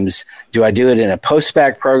becomes: do I do it in a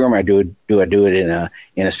postbac program, or do I do it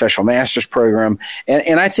in a special master's program?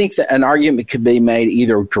 And I think that an argument could be made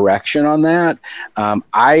either direction on that.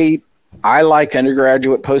 I I like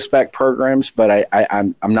undergraduate postbac programs, but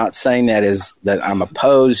I'm not saying that I'm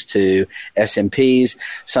opposed to SMPs.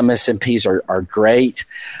 Some SMPs are great,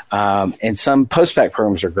 and some postbac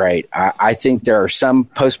programs are great. I think there are some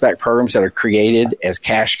postbac programs that are created as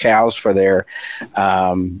cash cows for their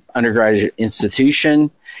undergraduate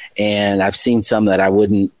institution, and I've seen some that I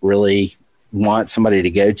wouldn't really want somebody to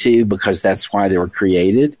go to because that's why they were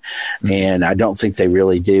created. Mm-hmm. And I don't think they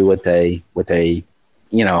really do what they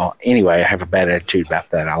anyway, I have a bad attitude about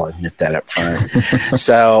that. I'll admit that up front.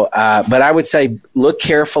 So, but I would say look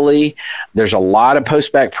carefully. There's a lot of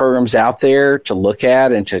postbac programs out there to look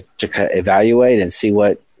at and to evaluate and see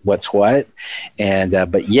what's what. And,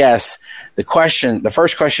 but yes, the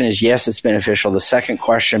first question is yes, it's beneficial. The second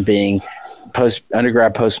question being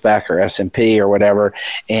undergrad postbac or SMP or whatever.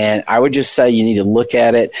 And I would just say you need to look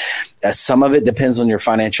at it. Some of it depends on your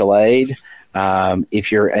financial aid.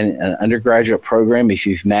 If you're in an undergraduate program, if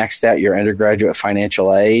you've maxed out your undergraduate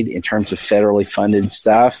financial aid in terms of federally funded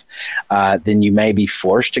stuff, then you may be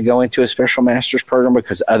forced to go into a special master's program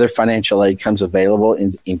because other financial aid comes available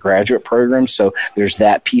in graduate programs. So there's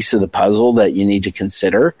that piece of the puzzle that you need to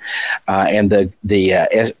consider. And the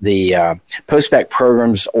postbac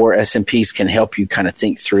programs or SMPs can help you kind of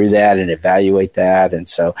think through that and evaluate that. And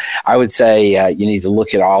so I would say you need to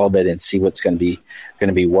look at all of it and see what's going to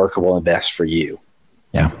be workable and best for you.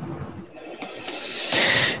 Yeah.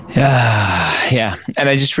 Yeah. And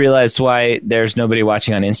I just realized why there's nobody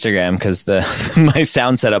watching on Instagram because my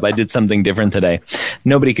sound setup, I did something different today.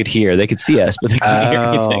 Nobody could hear. They could see us, but they couldn't hear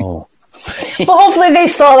anything. Well, hopefully they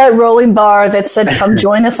saw that rolling bar that said, come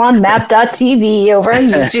join us on map.tv over on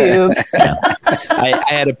YouTube. Yeah. I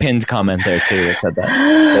had a pinned comment there too that said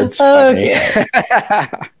that. That's funny.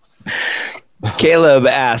 Caleb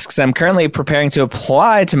asks, I'm currently preparing to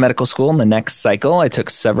apply to medical school in the next cycle. I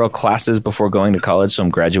took several classes before going to college, so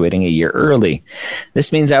I'm graduating a year early.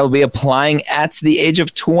 This means I will be applying at the age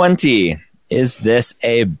of 20. Is this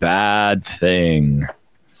a bad thing?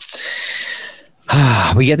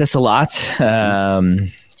 We get this a lot.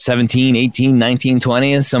 17, 18, 19,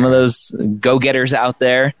 20, and some of those go-getters out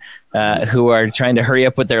there who are trying to hurry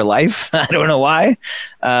up with their life. I don't know why.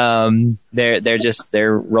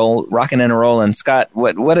 They're rocking and rolling. Scott,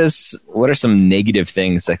 what are some negative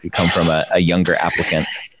things that could come from a younger applicant?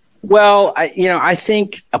 Well, I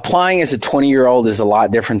think applying as a 20-year-old is a lot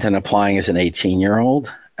different than applying as an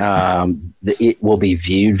 18-year-old. It will be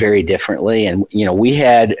viewed very differently. And,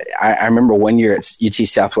 I remember one year at UT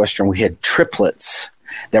Southwestern, we had triplets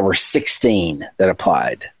that were 16 that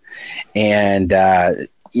applied. And,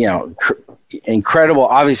 incredible.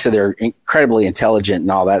 Obviously, they're incredibly intelligent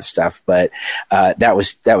and all that stuff, but that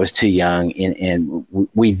was too young. And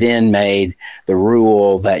we then made the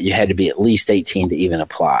rule that you had to be at least 18 to even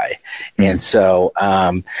apply. Mm-hmm. And so,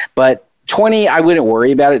 but 20, I wouldn't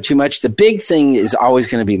worry about it too much. The big thing is always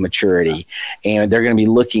going to be maturity, and they're going to be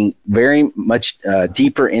looking very much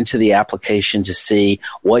deeper into the application to see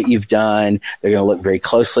what you've done. They're going to look very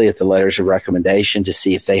closely at the letters of recommendation to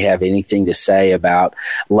see if they have anything to say about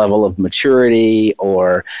level of maturity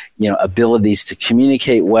or, abilities to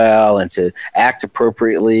communicate well and to act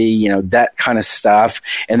appropriately, that kind of stuff.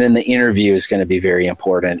 And then the interview is going to be very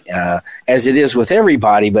important, as it is with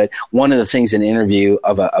everybody. But one of the things in the interview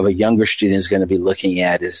of a younger student is going to be looking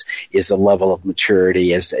at is the level of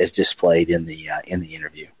maturity as displayed in the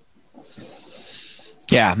interview.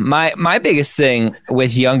 Yeah, my biggest thing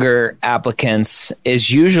with younger applicants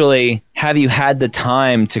is usually, have you had the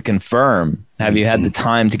time to confirm? Have you had the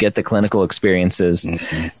time to get the clinical experiences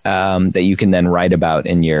that you can then write about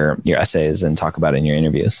in your essays and talk about in your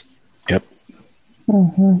interviews? Yep.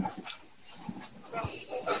 Mm-hmm.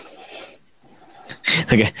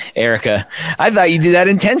 Okay, Erica, I thought you did that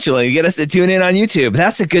intentionally to get us to tune in on YouTube.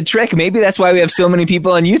 That's a good trick. Maybe that's why we have so many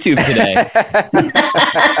people on YouTube today.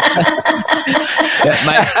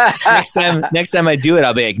 Next time I do it,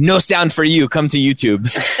 I'll be like, no sound for you. Come to YouTube.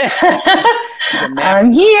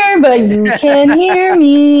 I'm here, but you can't hear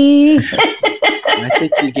me. I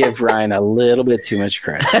think you give Ryan a little bit too much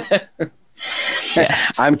credit.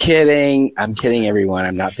 Yes. I'm kidding, everyone.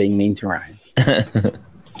 I'm not being mean to Ryan.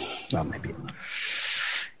 Well, maybe.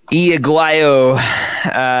 Iaguayo,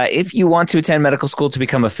 if you want to attend medical school to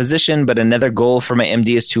become a physician, but another goal for my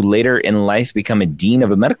MD is to later in life become a dean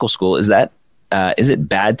of a medical school, is it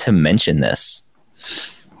bad to mention this?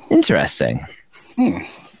 Interesting. What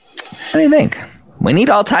do you think? We need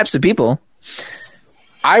all types of people.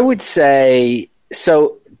 I would say,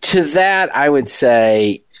 so to that, I would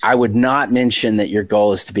say I would not mention that your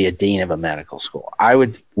goal is to be a dean of a medical school. I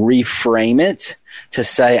would reframe it to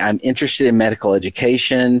say, I'm interested in medical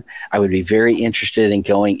education. I would be very interested in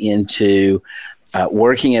going into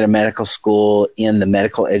working at a medical school in the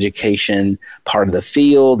medical education part of the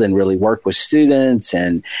field and really work with students.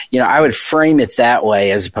 And, I would frame it that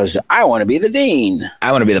way as opposed to, I want to be the dean.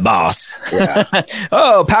 I want to be the boss. Yeah.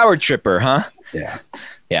 Oh, power tripper, huh? Yeah.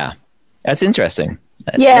 Yeah. That's interesting.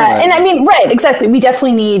 Yeah. And I mean, right, exactly. We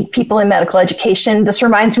definitely need people in medical education. This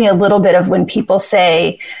reminds me a little bit of when people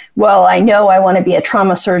say, well, I know I want to be a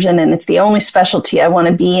trauma surgeon and it's the only specialty I want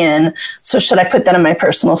to be in. So should I put that in my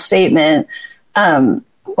personal statement?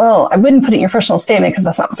 Well, I wouldn't put it in your personal statement because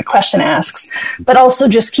that's not what the question asks. But also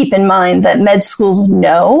just keep in mind that med schools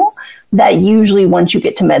know that usually once you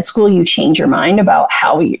get to med school, you change your mind about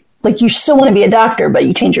how you still want to be a doctor, but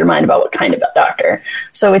you change your mind about what kind of a doctor.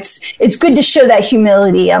 So it's good to show that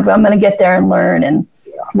humility of I'm going to get there and learn, and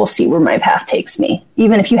we'll see where my path takes me.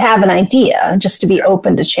 Even if you have an idea, just to be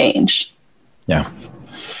open to change. Yeah.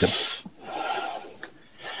 Yep.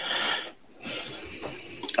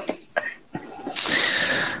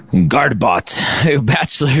 Guardbot,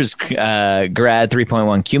 bachelor's grad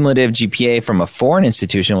 3.1 cumulative GPA from a foreign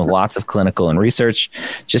institution with lots of clinical and research,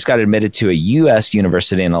 just got admitted to a U.S.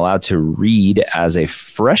 university and allowed to read as a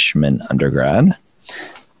freshman undergrad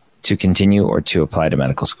to continue or to apply to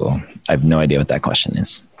medical school. I have no idea what that question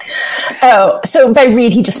is. Oh, so by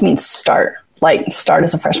read, he just means start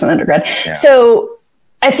as a freshman undergrad. Yeah. So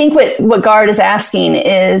I think what Gard is asking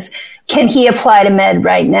is, can he apply to med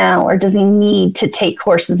right now, or does he need to take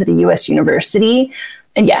courses at a U.S. university?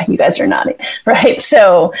 And yeah, you guys are nodding, right?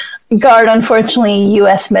 So Gard, unfortunately,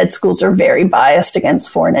 U.S. med schools are very biased against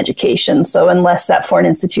foreign education. So unless that foreign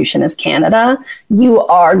institution is Canada, you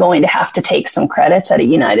are going to have to take some credits at a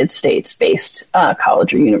United States-based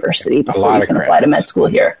college or university before you can apply to med school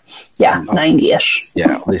here. Yeah, 90-ish.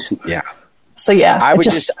 Yeah, at least, yeah. So yeah, I would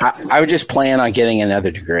just plan on getting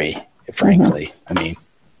another degree, frankly. Mm-hmm. I mean,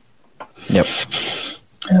 yep.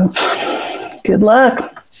 Good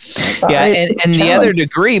luck. Sorry, yeah, and the other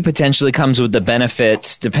degree potentially comes with the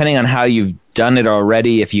benefits, depending on how you've done it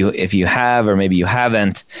already. If you have, or maybe you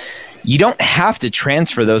haven't, you don't have to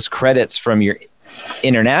transfer those credits from your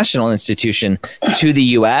international institution to the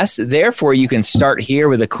U.S. Therefore, you can start here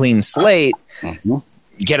with a clean slate,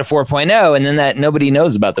 get a 4.0, and then that nobody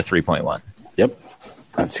knows about the 3.1. Yep,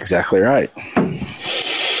 that's exactly right.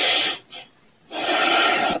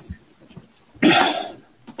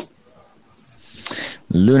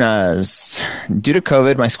 Lunas. Due to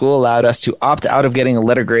COVID, my school allowed us to opt out of getting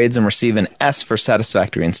letter grades and receive an S for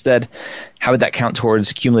satisfactory instead. How would that count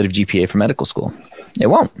towards cumulative GPA for medical school? It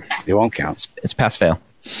won't. It won't count. It's pass-fail.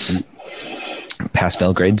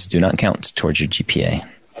 Pass-fail grades do not count towards your GPA.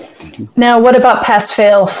 Now, what about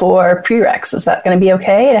pass-fail for prereqs? Is that going to be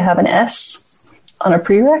okay to have an S on a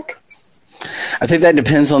prereq? I think that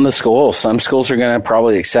depends on the school. Some schools are going to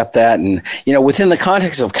probably accept that. And, within the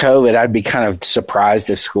context of COVID, I'd be kind of surprised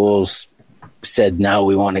if schools said, no,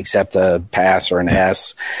 we won't accept a pass or an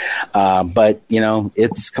S. But,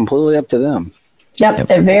 it's completely up to them. Yep,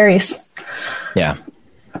 it varies. Yeah.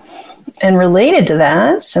 And related to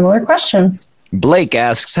that, similar question. Blake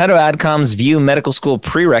asks, how do AdComs view medical school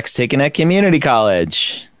prereqs taken at community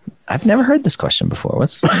college? I've never heard this question before.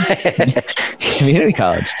 What's community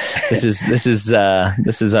college? This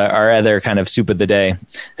is our other kind of soup of the day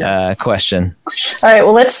question. All right.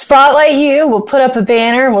 Well, let's spotlight you. We'll put up a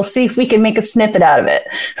banner. We'll see if we can make a snippet out of it.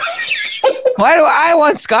 Why do I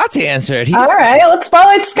want Scott to answer it? All right. Let's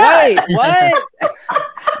spotlight Scott. Wait, what?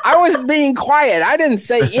 I was being quiet. I didn't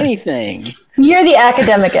say anything. You're the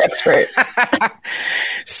academic expert.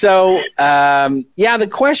 So, the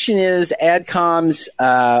question is, AdComs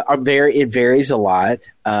it varies a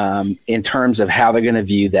lot in terms of how they're going to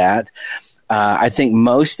view that. I think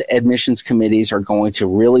most admissions committees are going to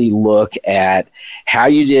really look at how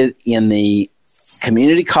you did in the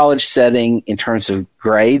community college setting in terms of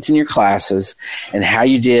grades in your classes, and how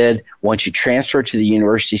you did once you transfer to the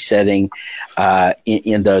university setting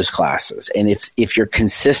in those classes. And if you're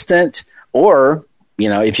consistent, or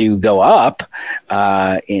if you go up,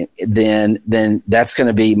 then that's going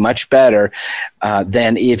to be much better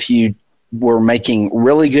than if you were making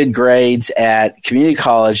really good grades at community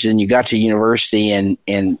college, then you got to university and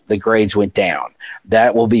the grades went down.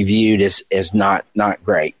 That will be viewed as not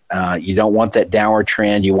great. You don't want that downward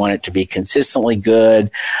trend. You want it to be consistently good.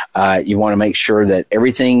 You want to make sure that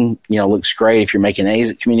everything looks great. If you're making A's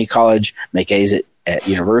at community college, make A's at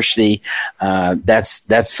university. That's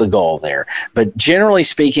the goal there. But generally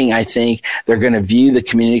speaking, I think they're going to view the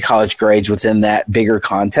community college grades within that bigger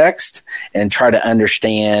context and try to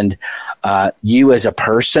understand you as a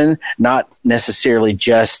person, not necessarily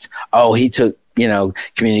just, oh, he took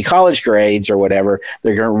community college grades or whatever.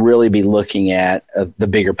 They're going to really be looking at the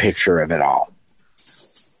bigger picture of it all.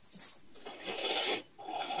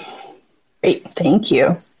 Great. Thank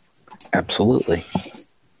you. Absolutely.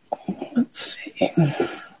 Let's see.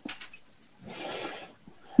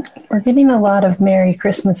 We're getting a lot of Merry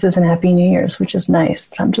Christmases and Happy New Years, which is nice,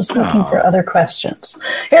 but I'm just looking for other questions.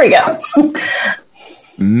 Here we go.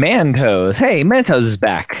 Mantos. Hey, Mantos is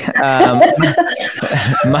back.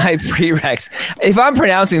 My prereqs. If I'm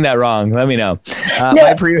pronouncing that wrong, let me know.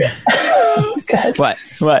 My What?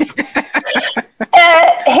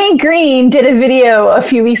 Hey Green did a video a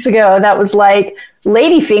few weeks ago that was like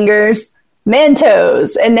ladyfingers,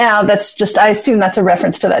 Mantos, and now that's just, I assume that's a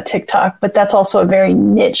reference to that TikTok, but that's also a very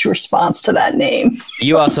niche response to that name.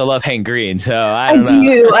 You also love Hank Green, so I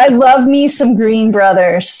do. I love me some Green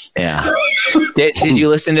brothers. Yeah. Did you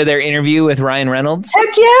listen to their interview with Ryan Reynolds?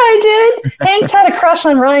 Heck yeah, I did. Hank's had a crush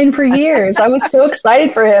on Ryan for years. I was so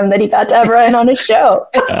excited for him that he got to have Ryan on his show.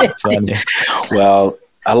 That's funny. Well,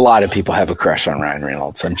 a lot of people have a crush on Ryan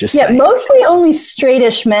Reynolds. I'm just saying. Mostly only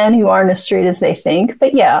straightish men who aren't as straight as they think.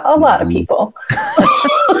 But yeah, a lot of people.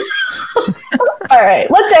 All right,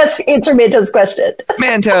 let's answer Manto's question.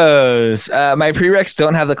 Mantos. My prereqs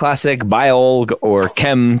don't have the classic biolg or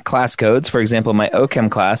chem class codes. For example, my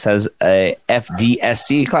OChem class has a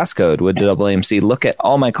FDSC class code. Would AAMC look at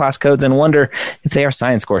all my class codes and wonder if they are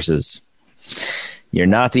science courses? You're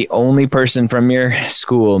not the only person from your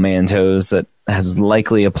school, Mantos, that has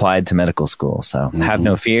likely applied to medical school. So have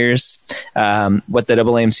no fears. What the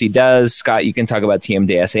AAMC does, Scott, you can talk about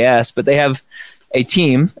TMD SAS, but they have a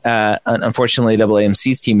team. Unfortunately,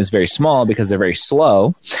 AAMC's team is very small because they're very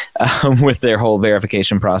slow with their whole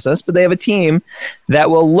verification process. But they have a team that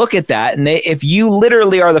will look at that. And if you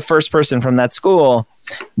literally are the first person from that school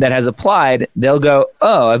that has applied, they'll go,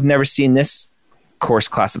 oh, I've never seen this course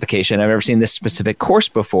classification. I've never seen this specific course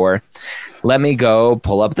before. Let me go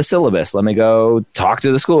pull up the syllabus. Let me go talk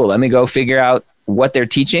to the school. Let me go figure out what they're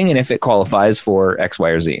teaching and if it qualifies for X, Y,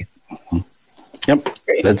 or Z. Yep.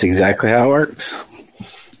 That's exactly how it works.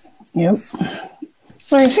 Yep. All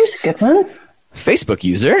right, here's a good one. Facebook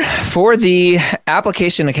user for the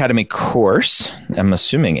Application Academy course. I'm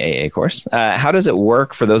assuming AA course. How does it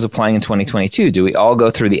work for those applying in 2022? Do we all go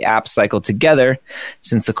through the app cycle together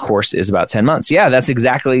since the course is about 10 months? Yeah, that's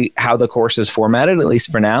exactly how the course is formatted, at least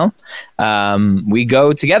for now. We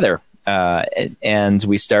go together. And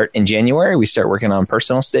we start in January. We start working on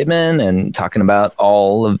personal statement and talking about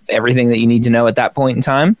all of everything that you need to know at that point in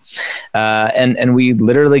time. And we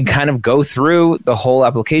literally kind of go through the whole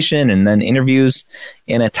application and then interviews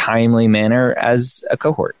in a timely manner as a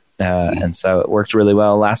cohort. And so it worked really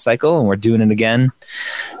well last cycle, and we're doing it again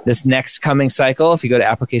this next coming cycle. If you go to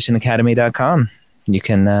applicationacademy.com, you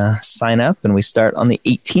can sign up, and we start on the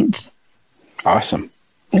 18th. Awesome.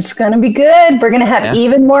 It's going to be good. We're going to have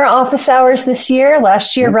even more office hours this year.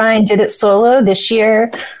 Last year, Ryan did it solo. This year,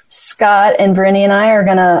 Scott and Brittany and I are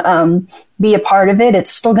going to be a part of it. It's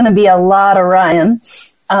still going to be a lot of Ryan,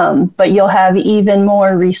 but you'll have even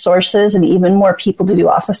more resources and even more people to do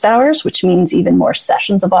office hours, which means even more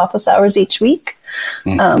sessions of office hours each week.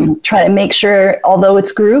 Try to make sure, although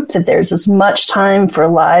it's grouped, that there's as much time for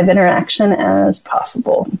live interaction as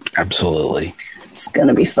possible. Absolutely. It's going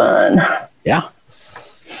to be fun. Yeah.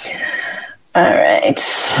 All right.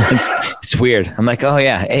 It's weird. I'm like, oh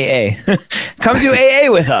yeah, AA. Come do AA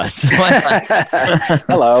with us.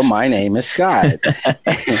 Hello, my name is Scott.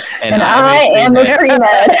 and I am a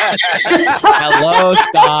Premed. Hello,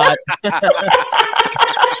 Scott.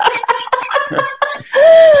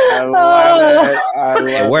 I love it. I'm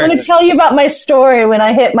going to tell you about my story when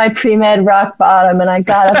I hit my Premed rock bottom and I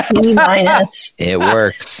got a B-. It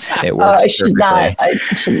works. It works. I should not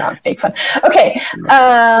make fun. Okay.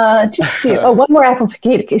 One more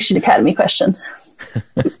Application Academy question.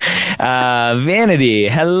 Vanity.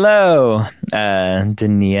 Hello.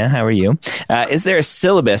 Dania, how are you? Is there a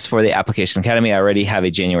syllabus for the Application Academy? I already have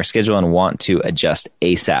a January schedule and want to adjust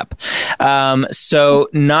ASAP. So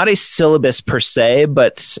not a syllabus per se,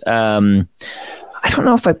 but I don't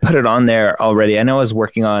know if I put it on there already. I know I was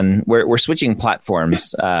working on, we're switching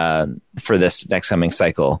platforms for this next coming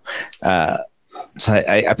cycle. So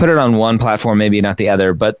I put it on one platform, maybe not the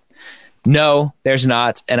other, but no, there's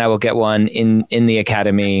not. And I will get one in the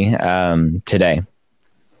Academy today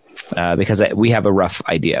because we have a rough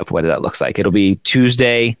idea of what that looks like. It'll be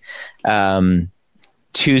Tuesday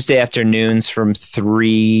Tuesday afternoons from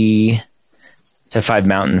 3 to 5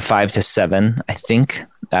 Mountain, 5 to 7, I think,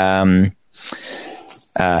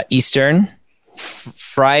 Eastern.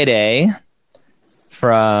 Friday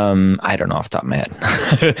from, I don't know off the top of my head.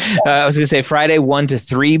 I was going to say Friday 1 to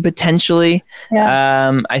 3 potentially.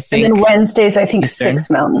 Yeah. I think. And then Wednesdays, I think Eastern. 6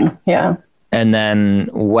 Mountain. Yeah. And then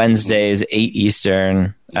Wednesdays 8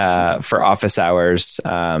 Eastern for office hours.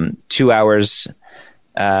 2 hours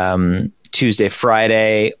Tuesday,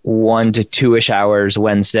 Friday, 1 to 2-ish hours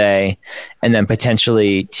Wednesday, and then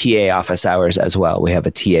potentially TA office hours as well. We have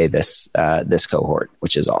a TA this cohort,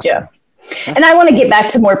 which is awesome. Yeah. And I want to get back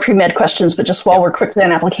to more pre-med questions, but just while we're quickly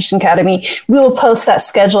on Application Academy, we will post that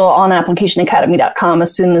schedule on applicationacademy.com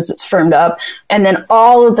as soon as it's firmed up. And then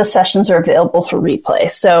all of the sessions are available for replay.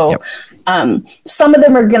 So some of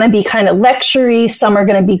them are going to be kind of lecture-y, some are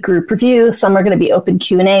going to be group review, some are going to be open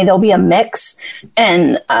Q&A. There'll be a mix,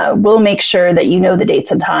 and we'll make sure that you know the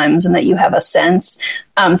dates and times and that you have a sense.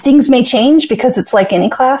 Things may change because it's like any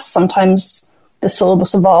class. Sometimes the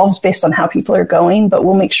syllabus evolves based on how people are going, but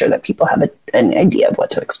we'll make sure that people have an idea of what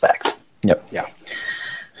to expect. Yep. Yeah.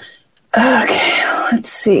 Okay, let's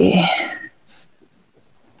see.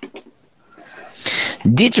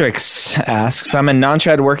 Dietrich asks, I'm a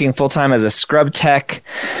non-trad working full-time as a scrub tech.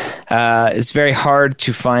 It's very hard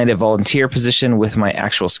to find a volunteer position with my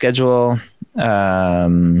actual schedule.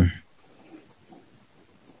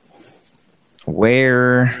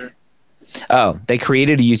 Where? Oh, they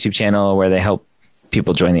created a YouTube channel where they help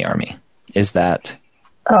people join the Army. Is that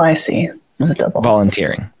Oh, I see. This is a double.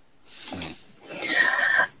 volunteering?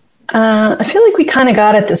 I feel like we kind of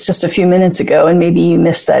got at this just a few minutes ago, and maybe you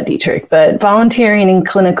missed that, Dietrich, but volunteering and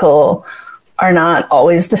clinical are not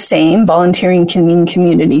always the same. Volunteering can mean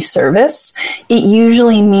community service. It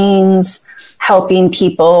usually means helping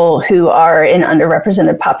people who are in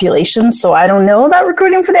underrepresented populations. So I don't know about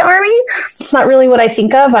recruiting for the Army. It's not really what I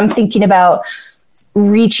think of. I'm thinking about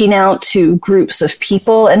reaching out to groups of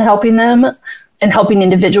people and helping them and helping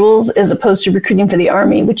individuals, as opposed to recruiting for the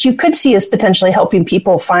Army, which you could see as potentially helping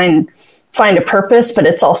people find a purpose, but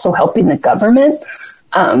it's also helping the government.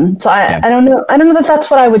 I don't know. I don't know that that's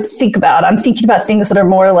what I would think about. I'm thinking about things that are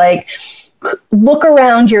more like, look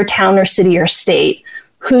around your town or city or state.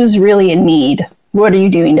 Who's really in need? What are you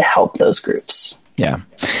doing to help those groups? Yeah.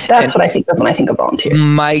 That's what I think of when I think of volunteer.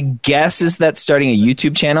 My guess is that starting a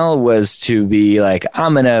YouTube channel was to be like,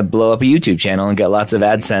 I'm going to blow up a YouTube channel and get lots of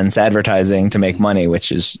AdSense advertising to make money,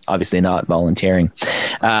 which is obviously not volunteering.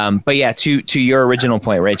 But yeah, to your original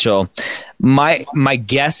point, Rachel, my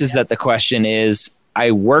guess is that the question is,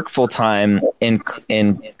 I work full time in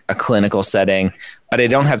a clinical setting, but I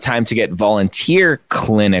don't have time to get volunteer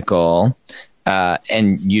clinical,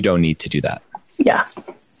 and you don't need to do that. Yeah.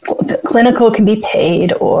 The clinical can be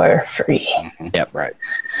paid or free. Yep. Right.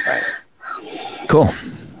 Cool.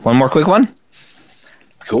 One more quick one.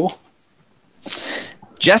 Cool.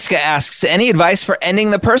 Jessica asks, any advice for ending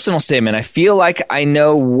the personal statement? I feel like I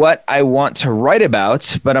know what I want to write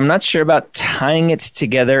about, but I'm not sure about tying it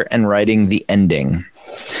together and writing the ending.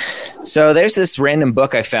 So there's this random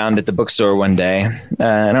book I found at the bookstore one day.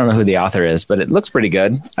 I don't know who the author is, but it looks pretty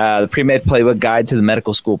good. The Premed Playbook Guide to the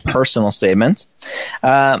Medical School Personal Statement.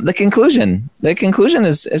 The conclusion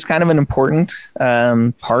is kind of an important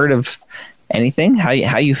part of anything. How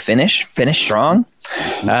you finish strong.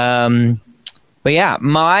 But yeah,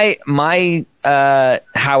 my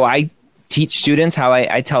how I teach students, how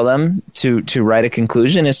I tell them to write a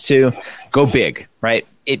conclusion is to go big, right?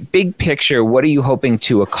 Big picture, what are you hoping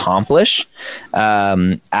to accomplish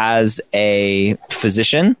as a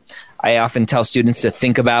physician? I often tell students to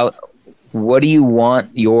think about, what do you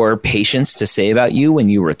want your patients to say about you when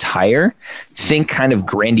you retire? Think kind of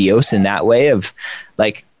grandiose in that way of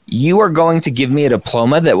like, you are going to give me a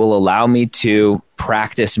diploma that will allow me to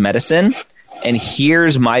practice medicine. And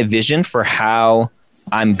here's my vision for how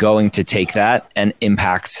I'm going to take that and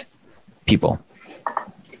impact people.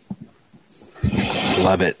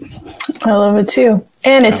 Love it. I love it too.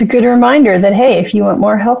 And it's a good reminder that, hey, if you want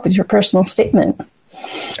more help with your personal statement.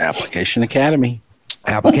 Application Academy.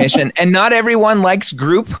 Application. And not everyone likes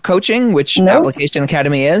group coaching, which Application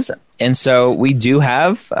Academy is. And so we do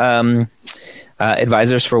have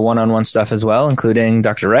advisors for one-on-one stuff as well, including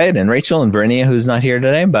Dr. Wright and Rachel and Vernia, who's not here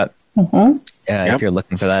today, but if you're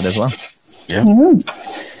looking for that as well. Yeah.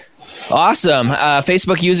 Mm-hmm. Awesome.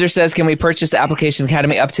 Facebook user says, can we purchase Application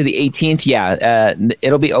Academy up to the 18th? Yeah.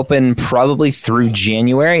 It'll be open probably through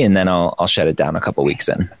January, and then I'll shut it down a couple weeks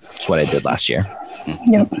in. That's what I did last year.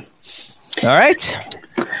 Yep. All right.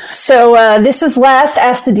 So this is last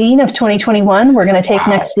Ask the Dean of 2021. We're going to take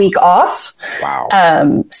next week off.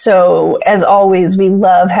 Wow. So as always, we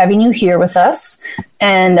love having you here with us,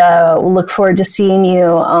 and we'll look forward to seeing you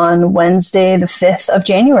on Wednesday, the 5th of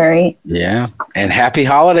January. Yeah. And happy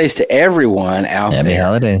holidays to everyone out there. Happy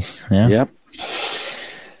holidays. Yeah. Yep.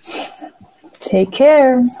 Take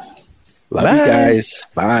care. Love you guys.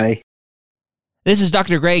 Bye. This is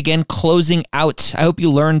Dr. Gray again, closing out. I hope you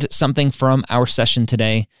learned something from our session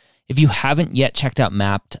today. If you haven't yet checked out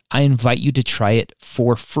Mappd, I invite you to try it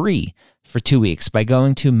for free for 2 weeks by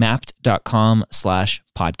going to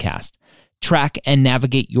mappd.com/podcast. Track and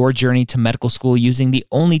navigate your journey to medical school using the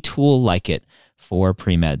only tool like it for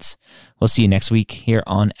pre-meds. We'll see you next week here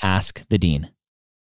on Ask the Dean.